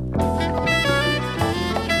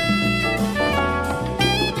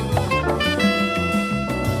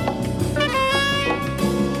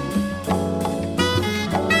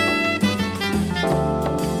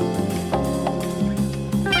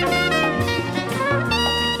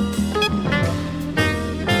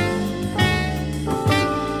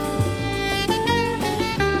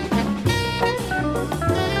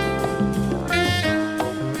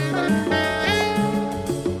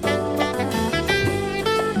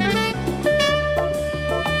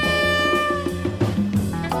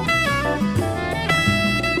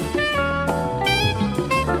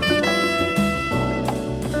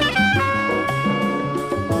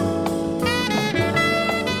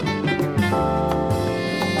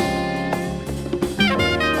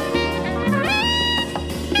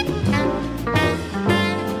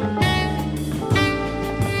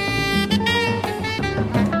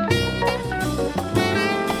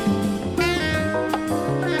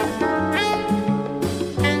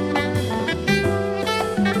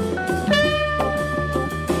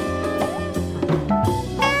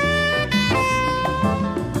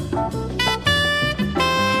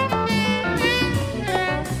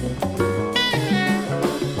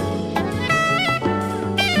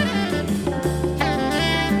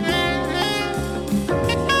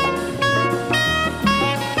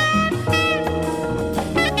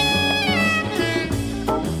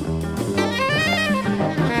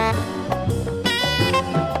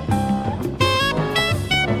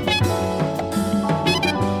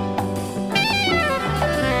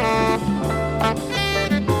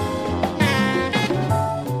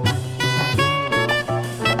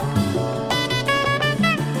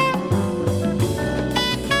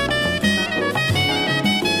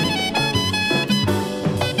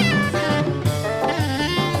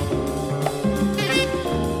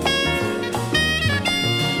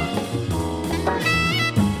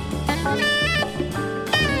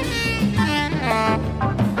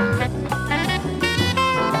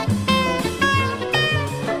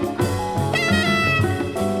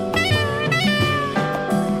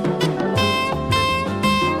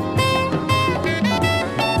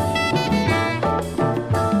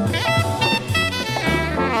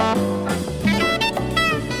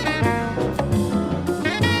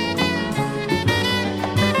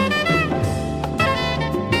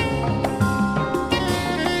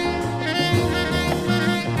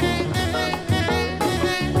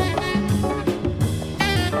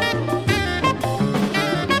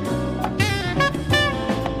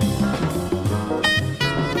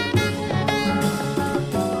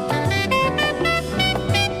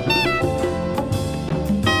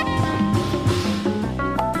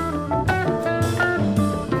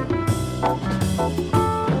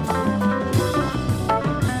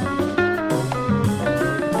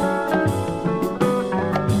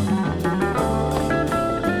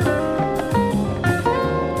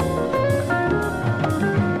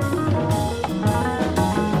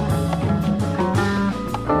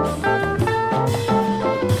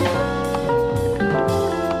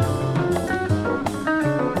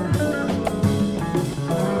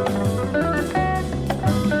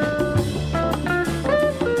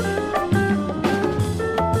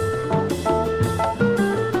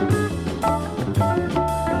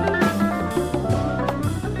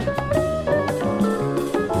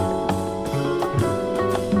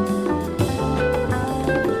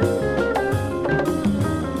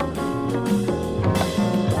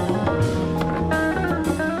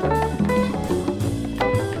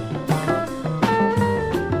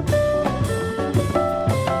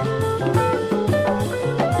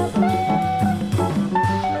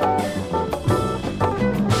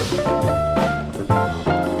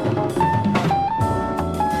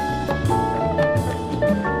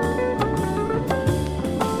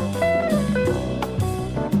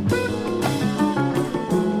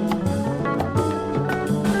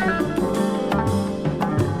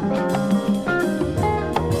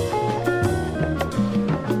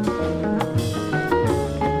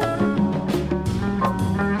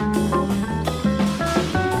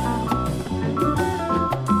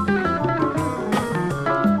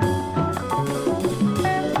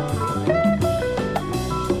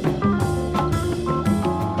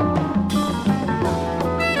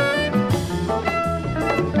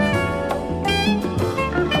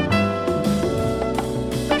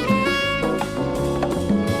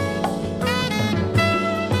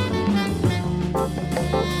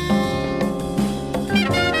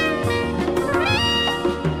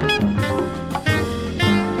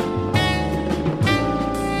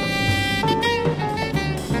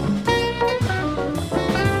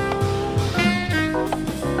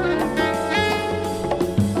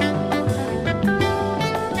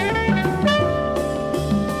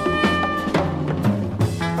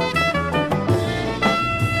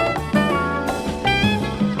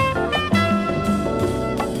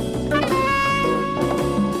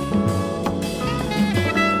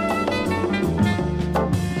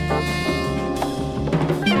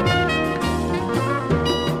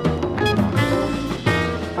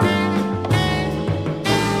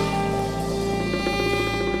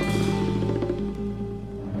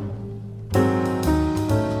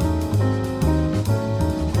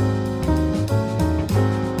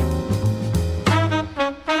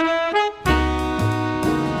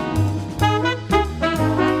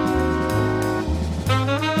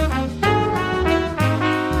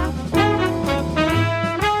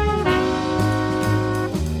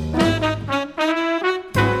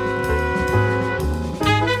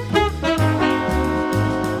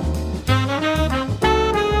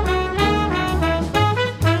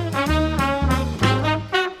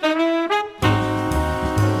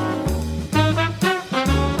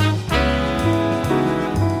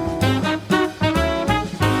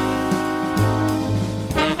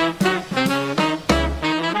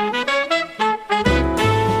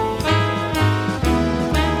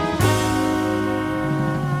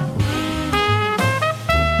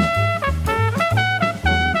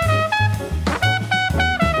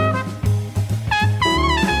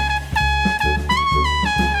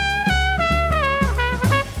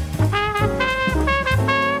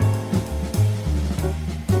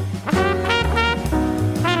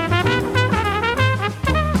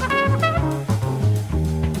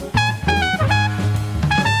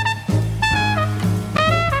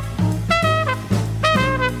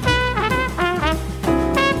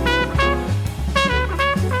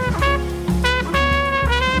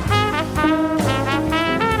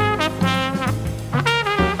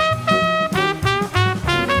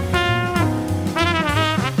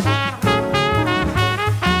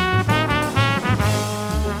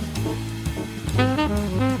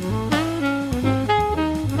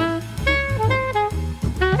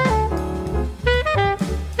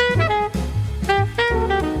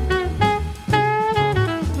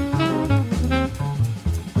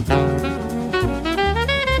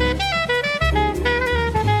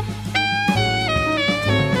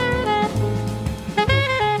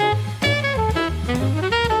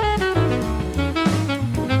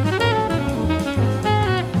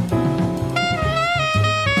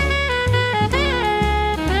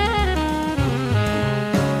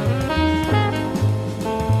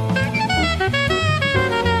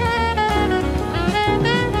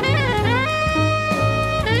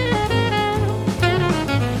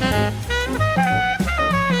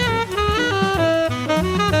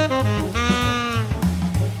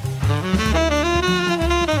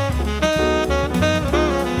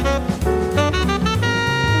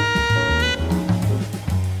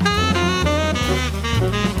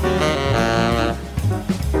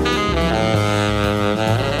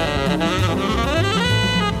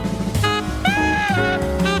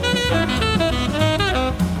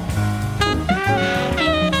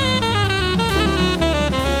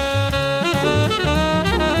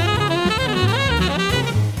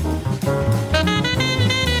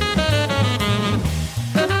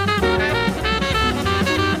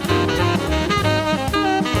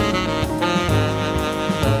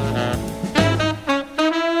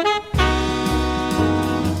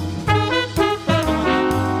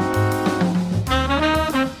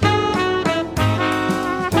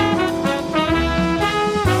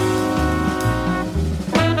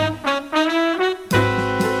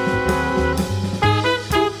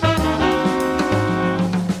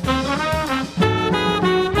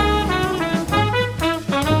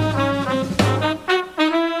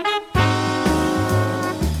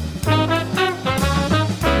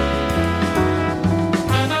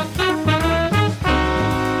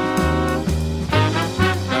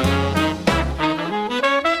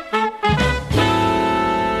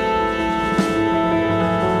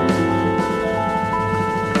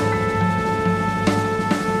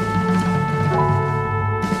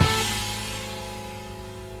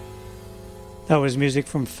 That was music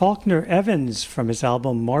from Faulkner Evans from his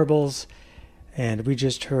album Marbles, and we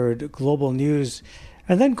just heard Global News.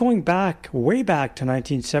 And then going back, way back to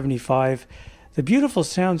 1975, the beautiful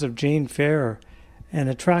sounds of Jane Fair and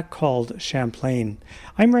a track called Champlain.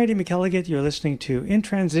 I'm Randy McElligott. You're listening to In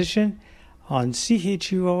Transition on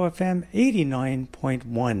CHUO-FM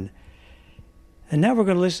 89.1. And now we're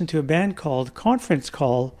going to listen to a band called Conference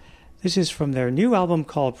Call. This is from their new album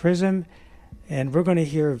called Prism, and we're going to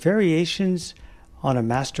hear Variations on a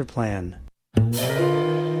Master Plan.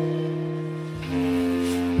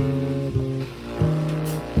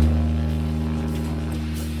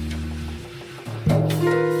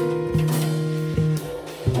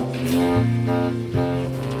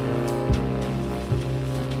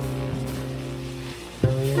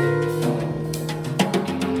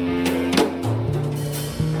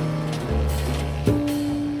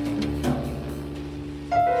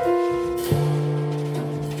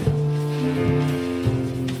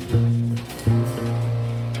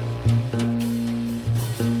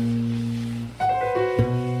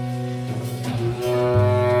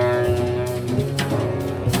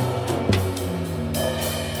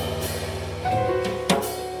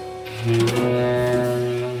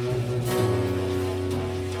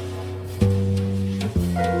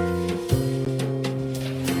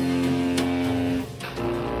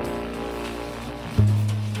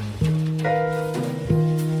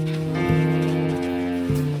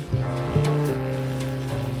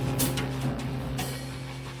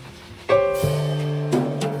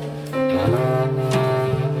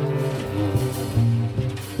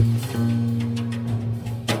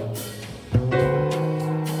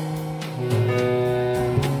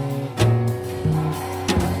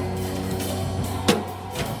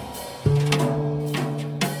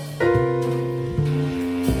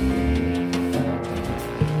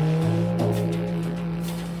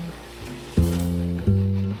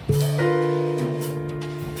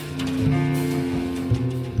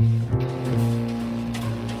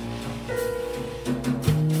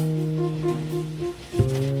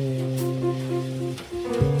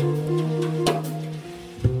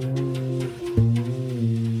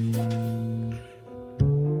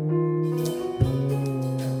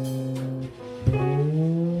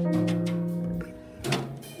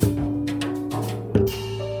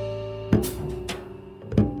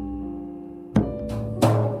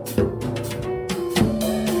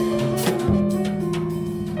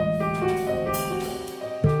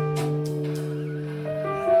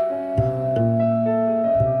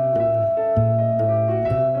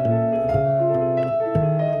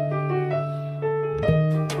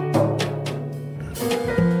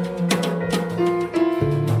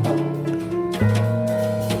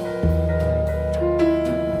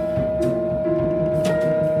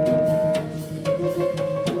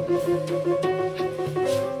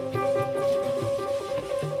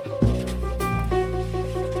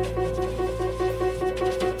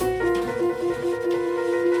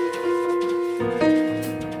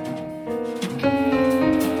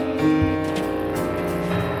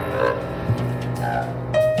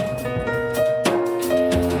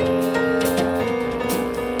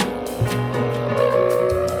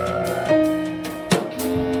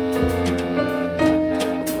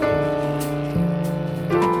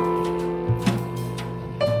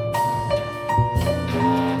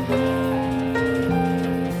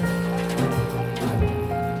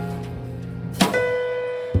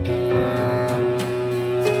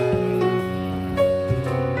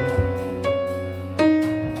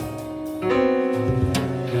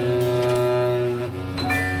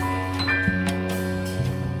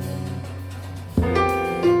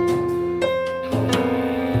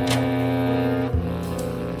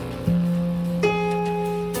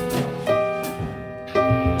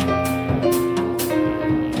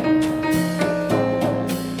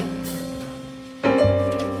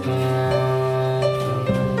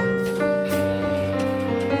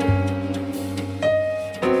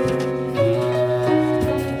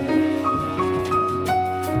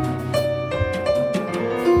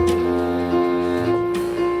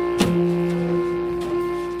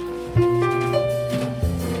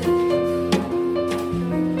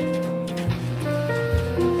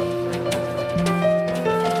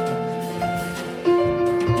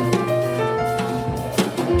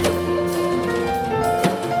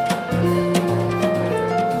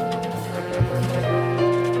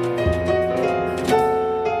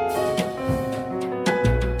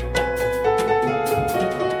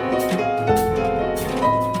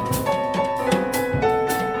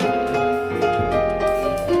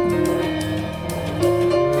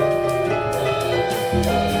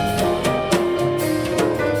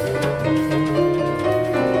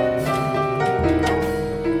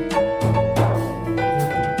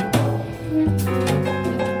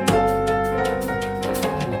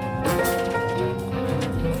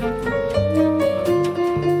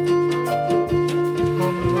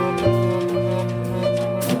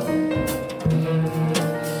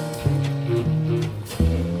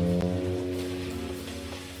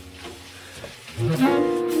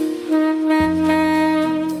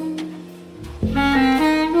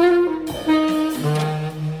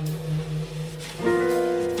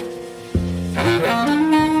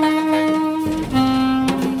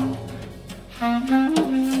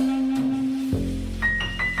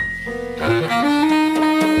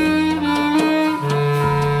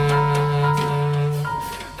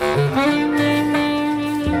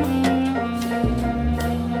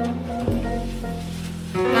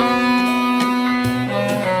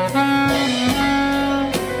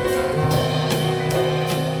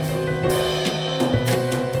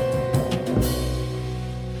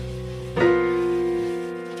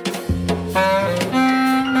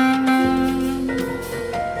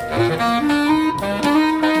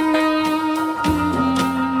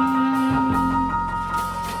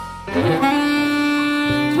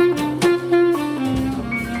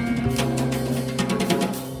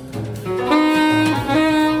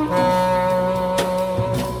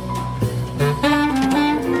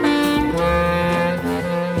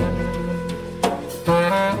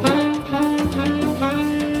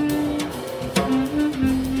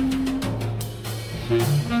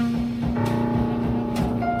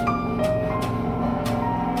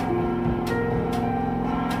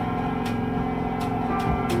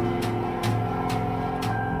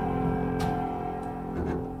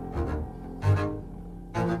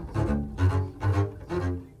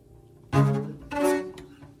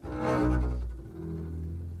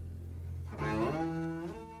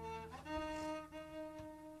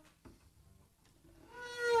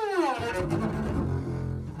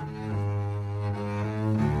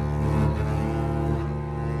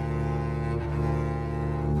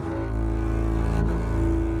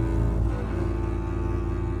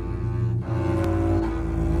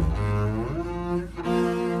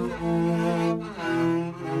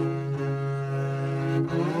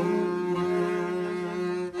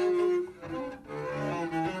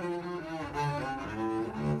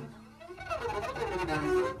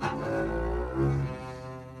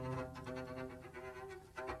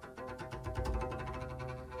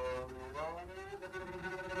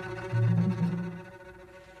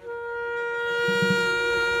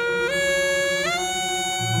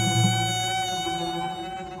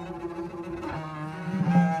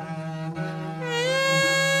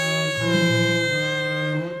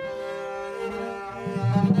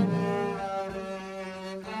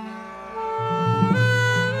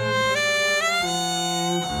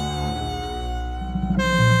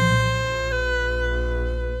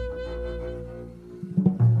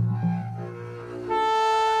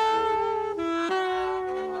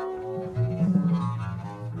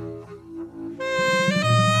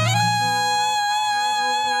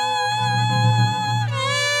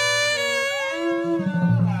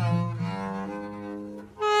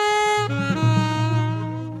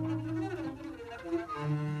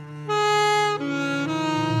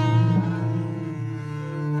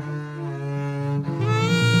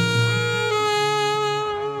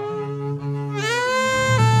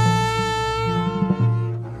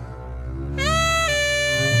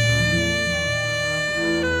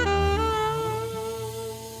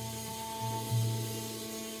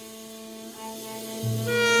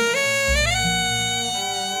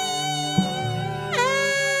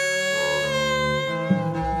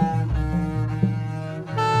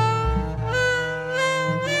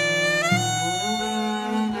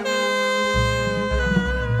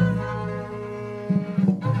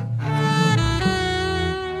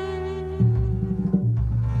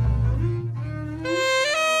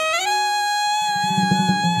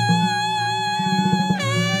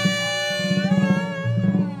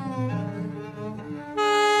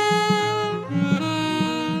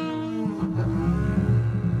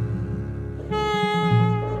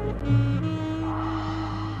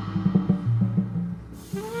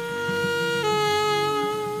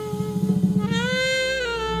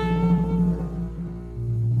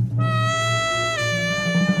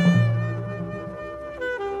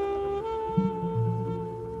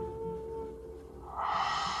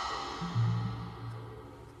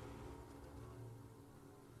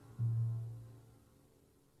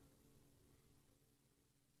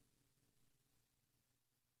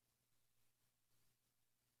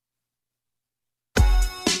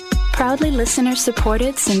 Proudly listener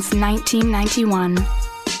supported since 1991.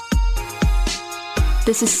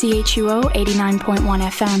 This is CHUO 89.1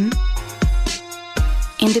 FM,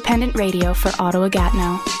 independent radio for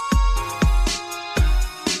Ottawa-Gatineau.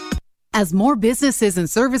 As more businesses and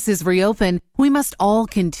services reopen, we must all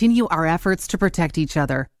continue our efforts to protect each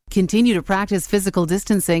other, continue to practice physical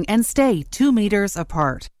distancing, and stay 2 meters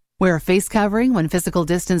apart. Wear a face covering when physical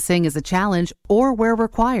distancing is a challenge or where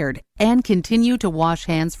required, and continue to wash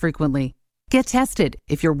hands frequently. Get tested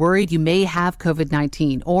if you're worried you may have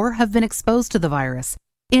COVID-19 or have been exposed to the virus.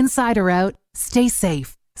 Inside or out, stay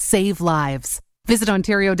safe, save lives. Visit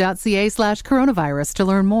ontario.ca/coronavirus to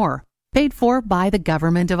learn more. Paid for by the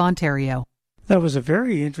Government of Ontario. That was a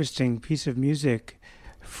very interesting piece of music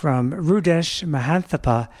from Rudesh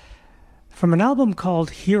Mahanthapa. From an album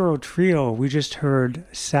called Hero Trio, we just heard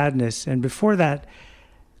Sadness, and before that,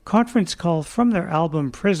 Conference Call from their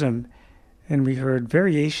album Prism, and we heard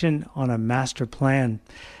Variation on a Master Plan.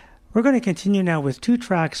 We're going to continue now with 2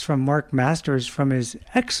 tracks from Mark Masters from his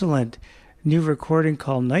excellent new recording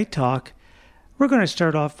called Night Talk. We're going to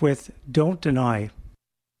start off with Don't Deny.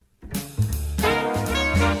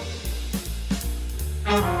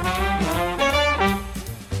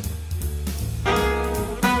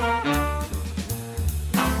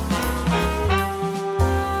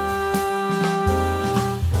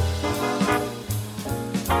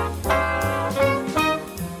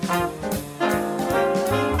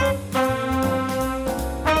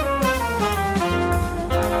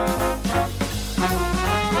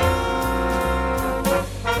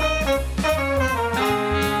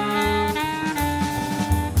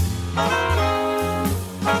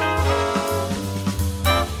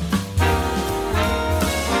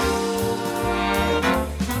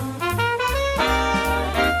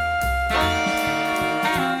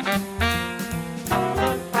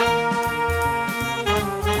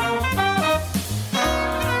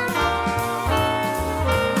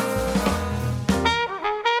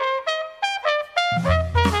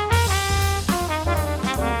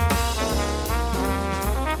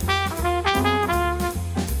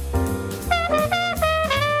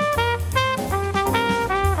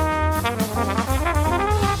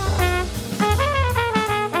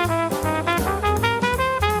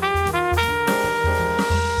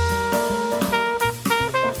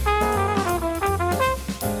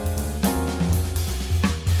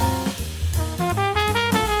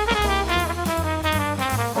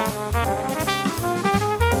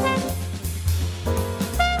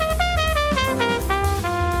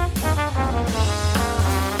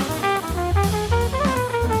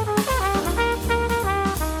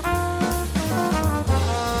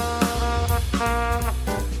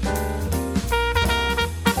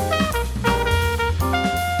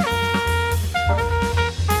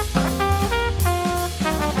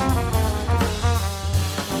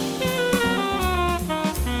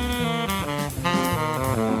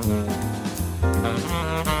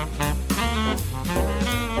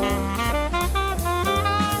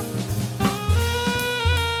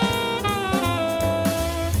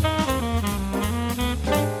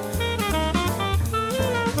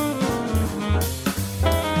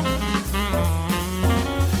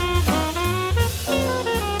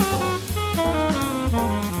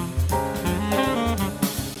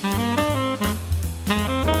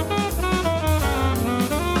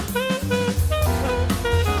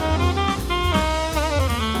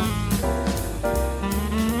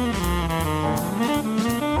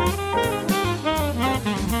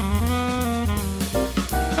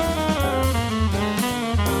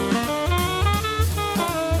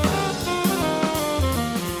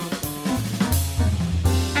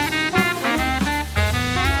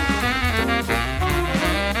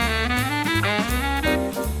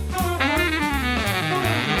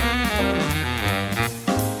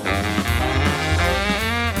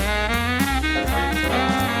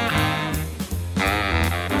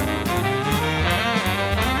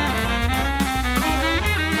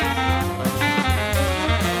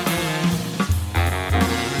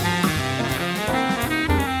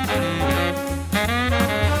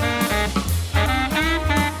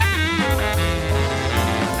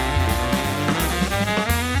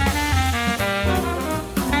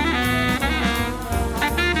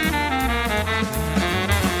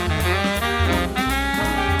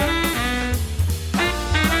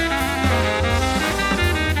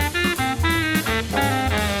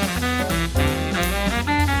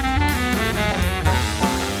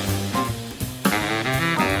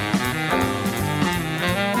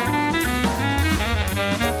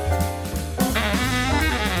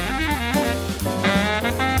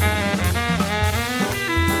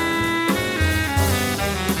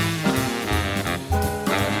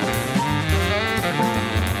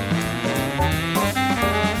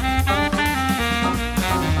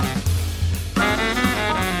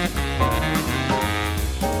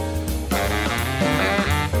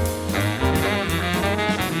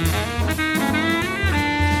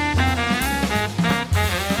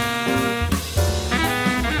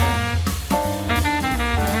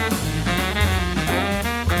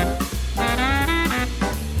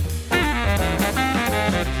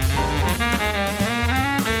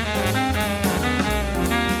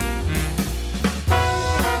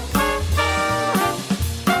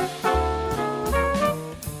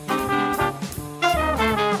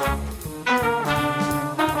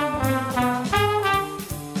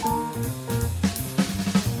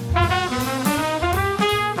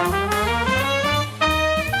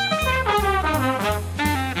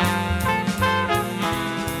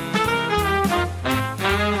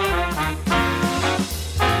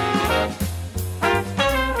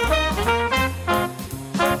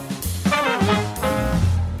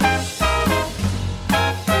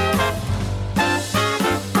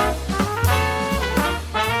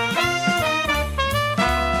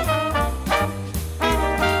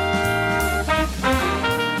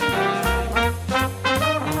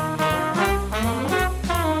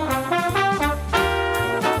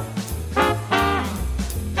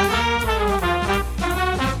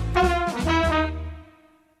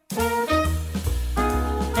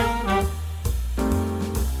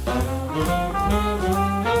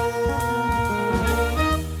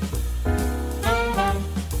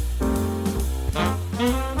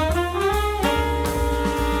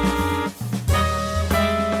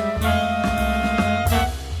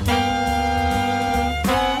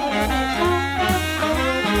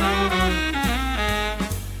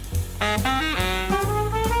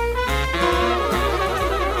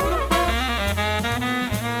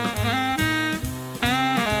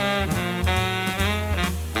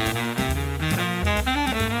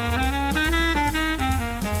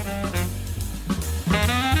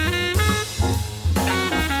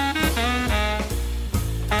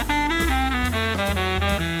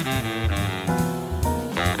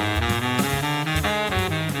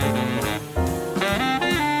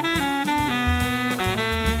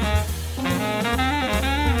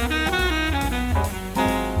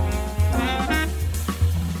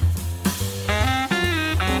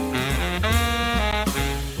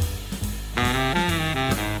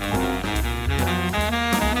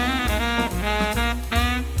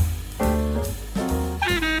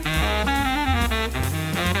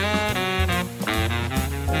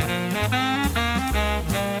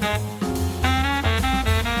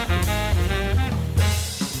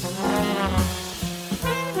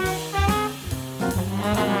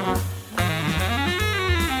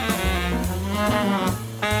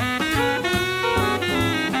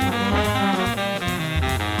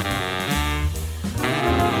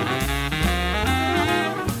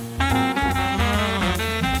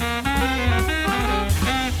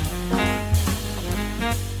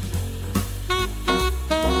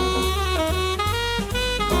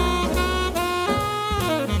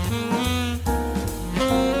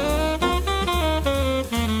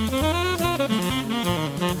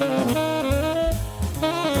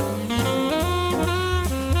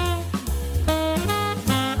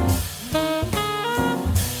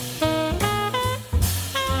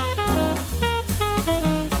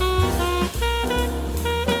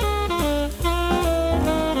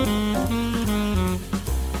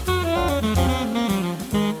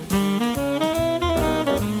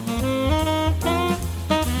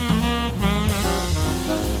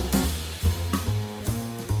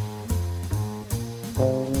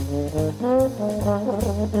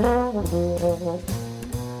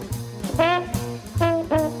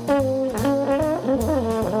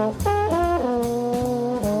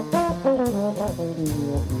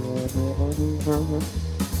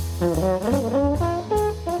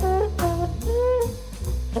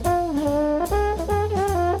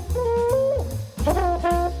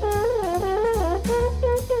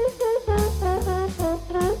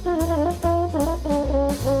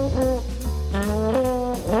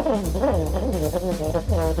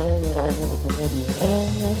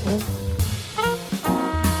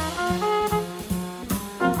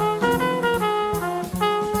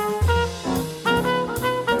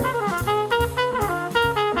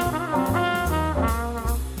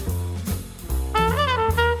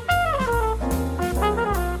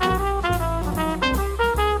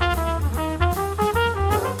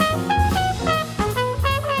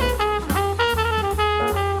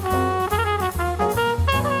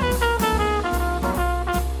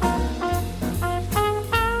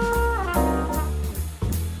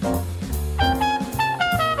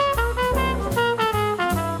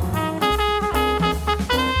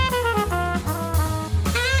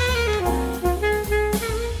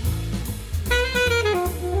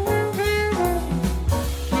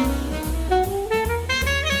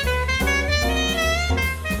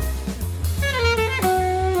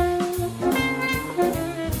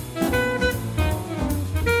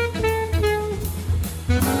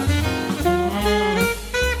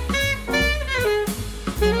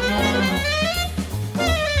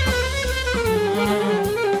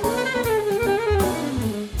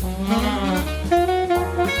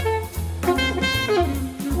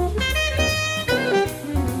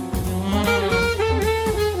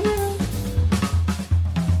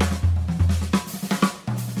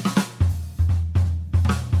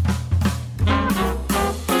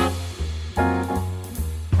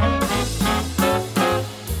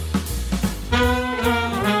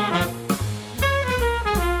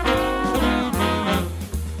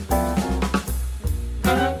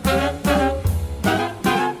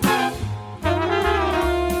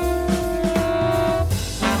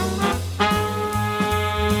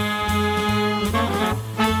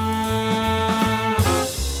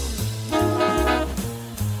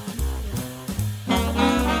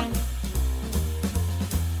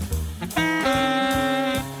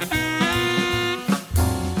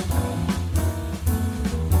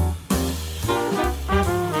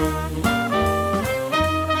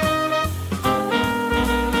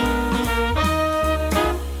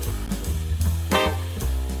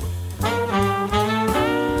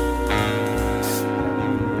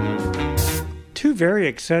 Very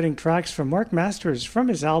exciting tracks from Mark Masters from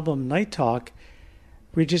his album Night Talk.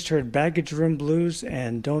 We just heard Baggage Room Blues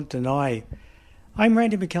and Don't Deny. I'm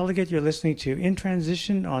Randy McElligott. You're listening to In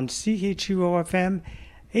Transition on CHUO-FM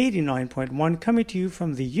 89.1, coming to you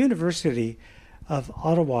from the University of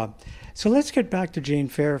Ottawa. So let's get back to Jane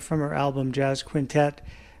Fair from her album Jazz Quintet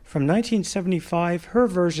from 1975, her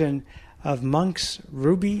version of Monk's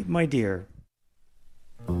Ruby, My Dear.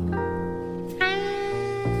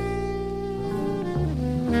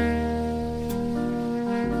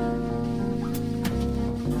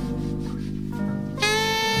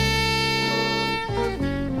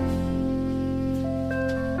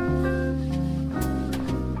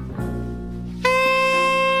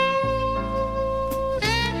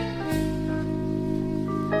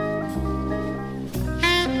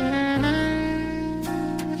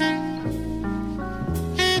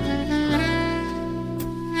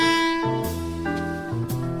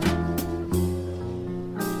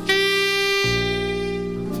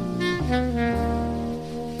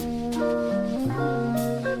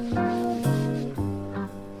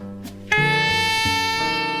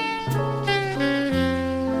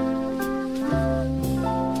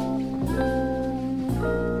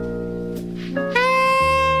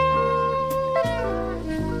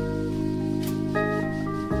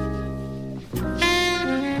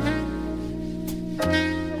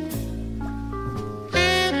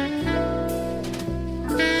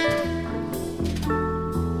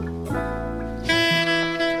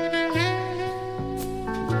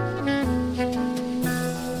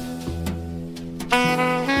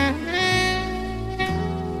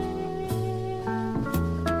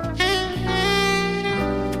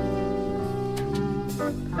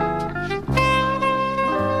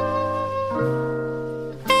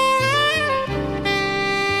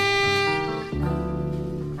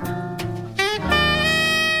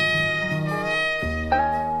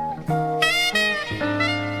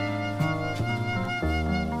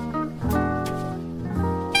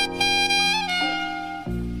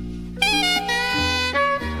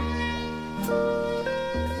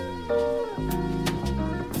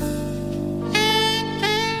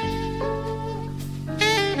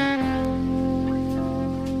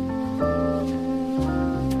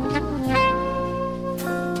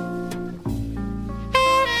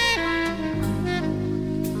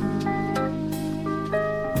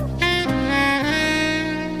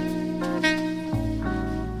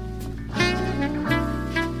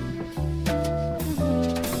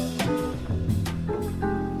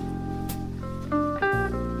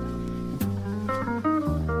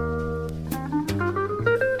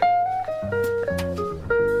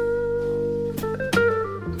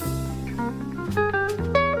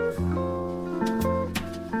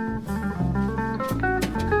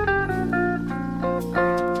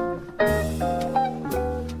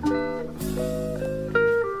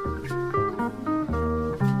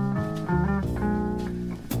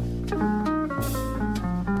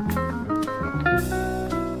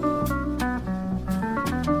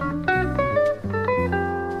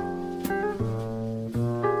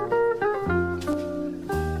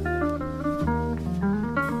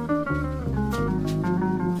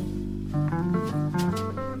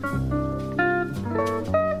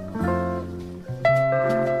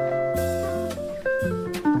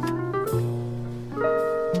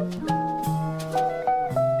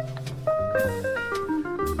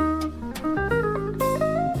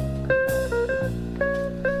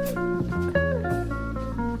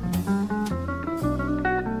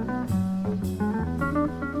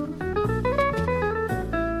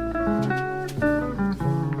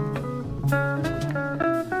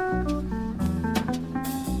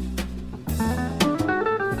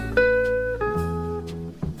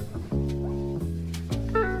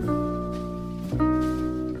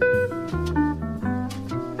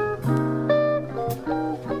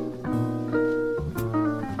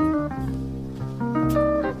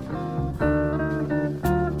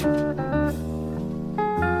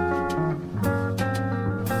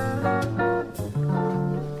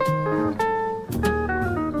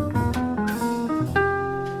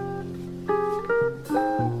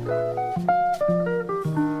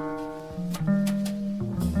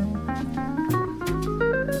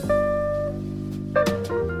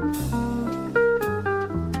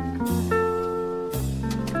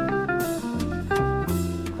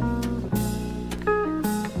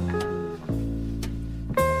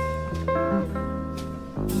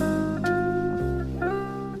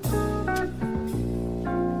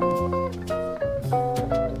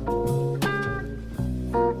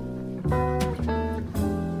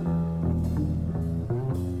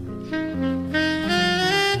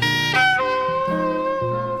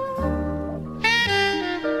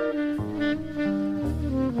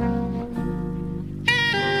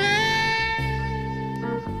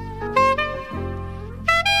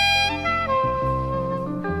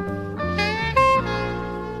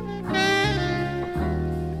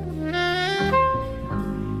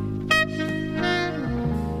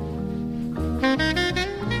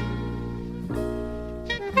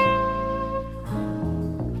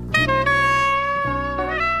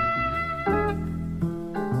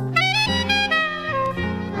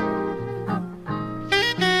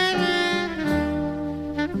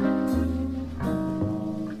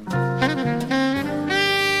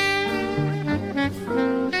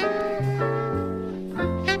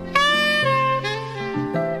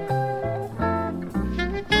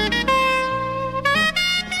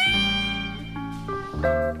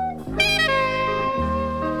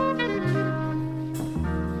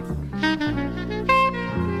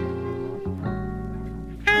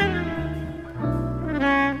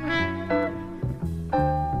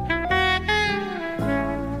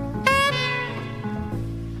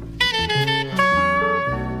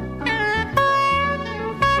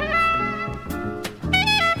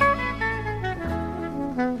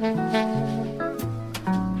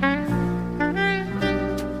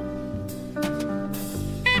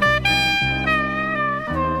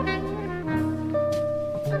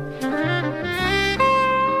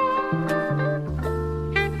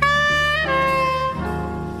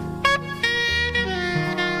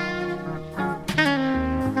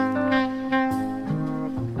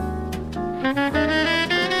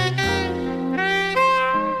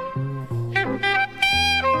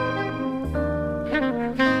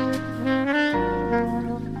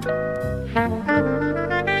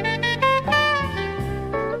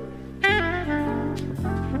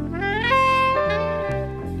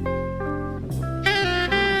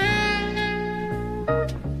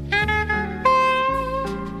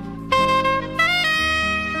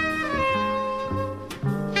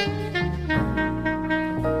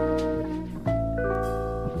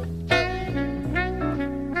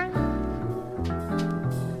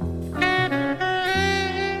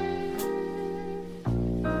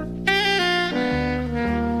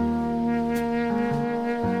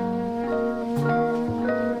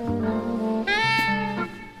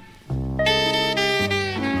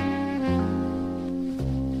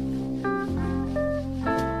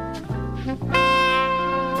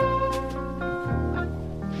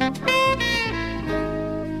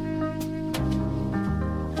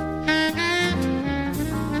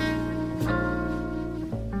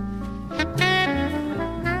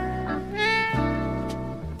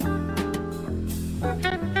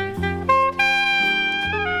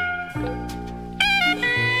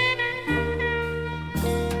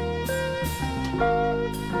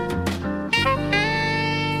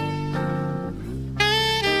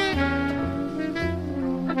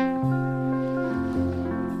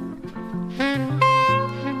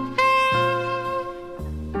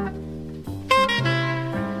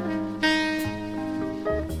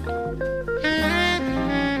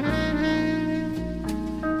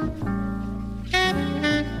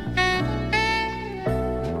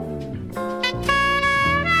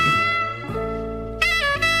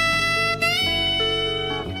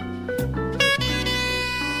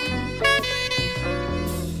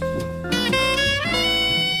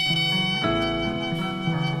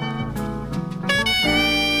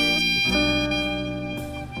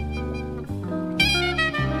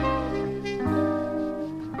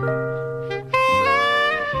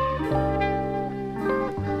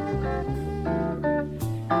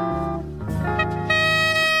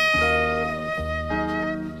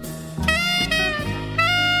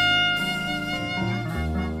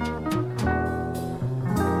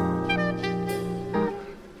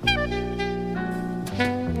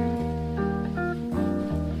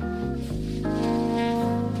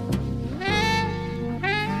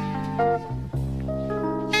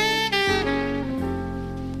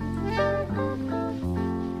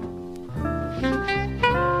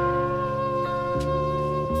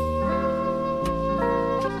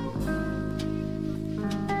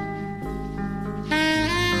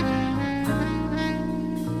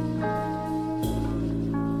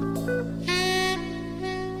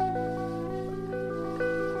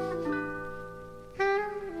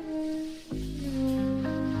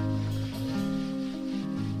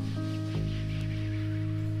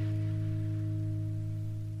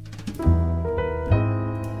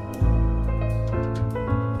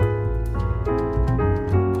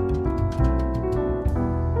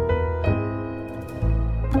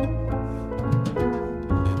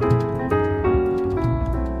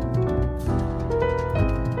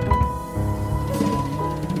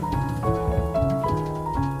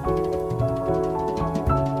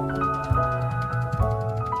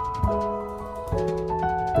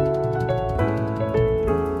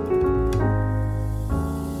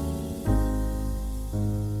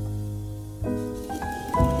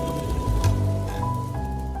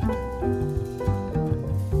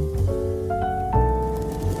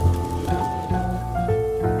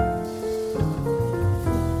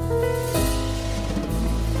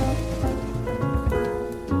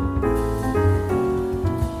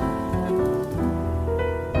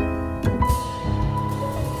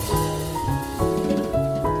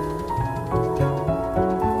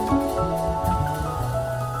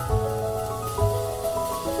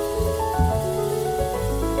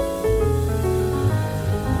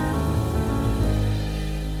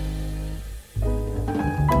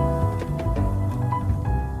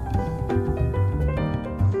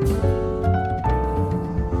 Bye.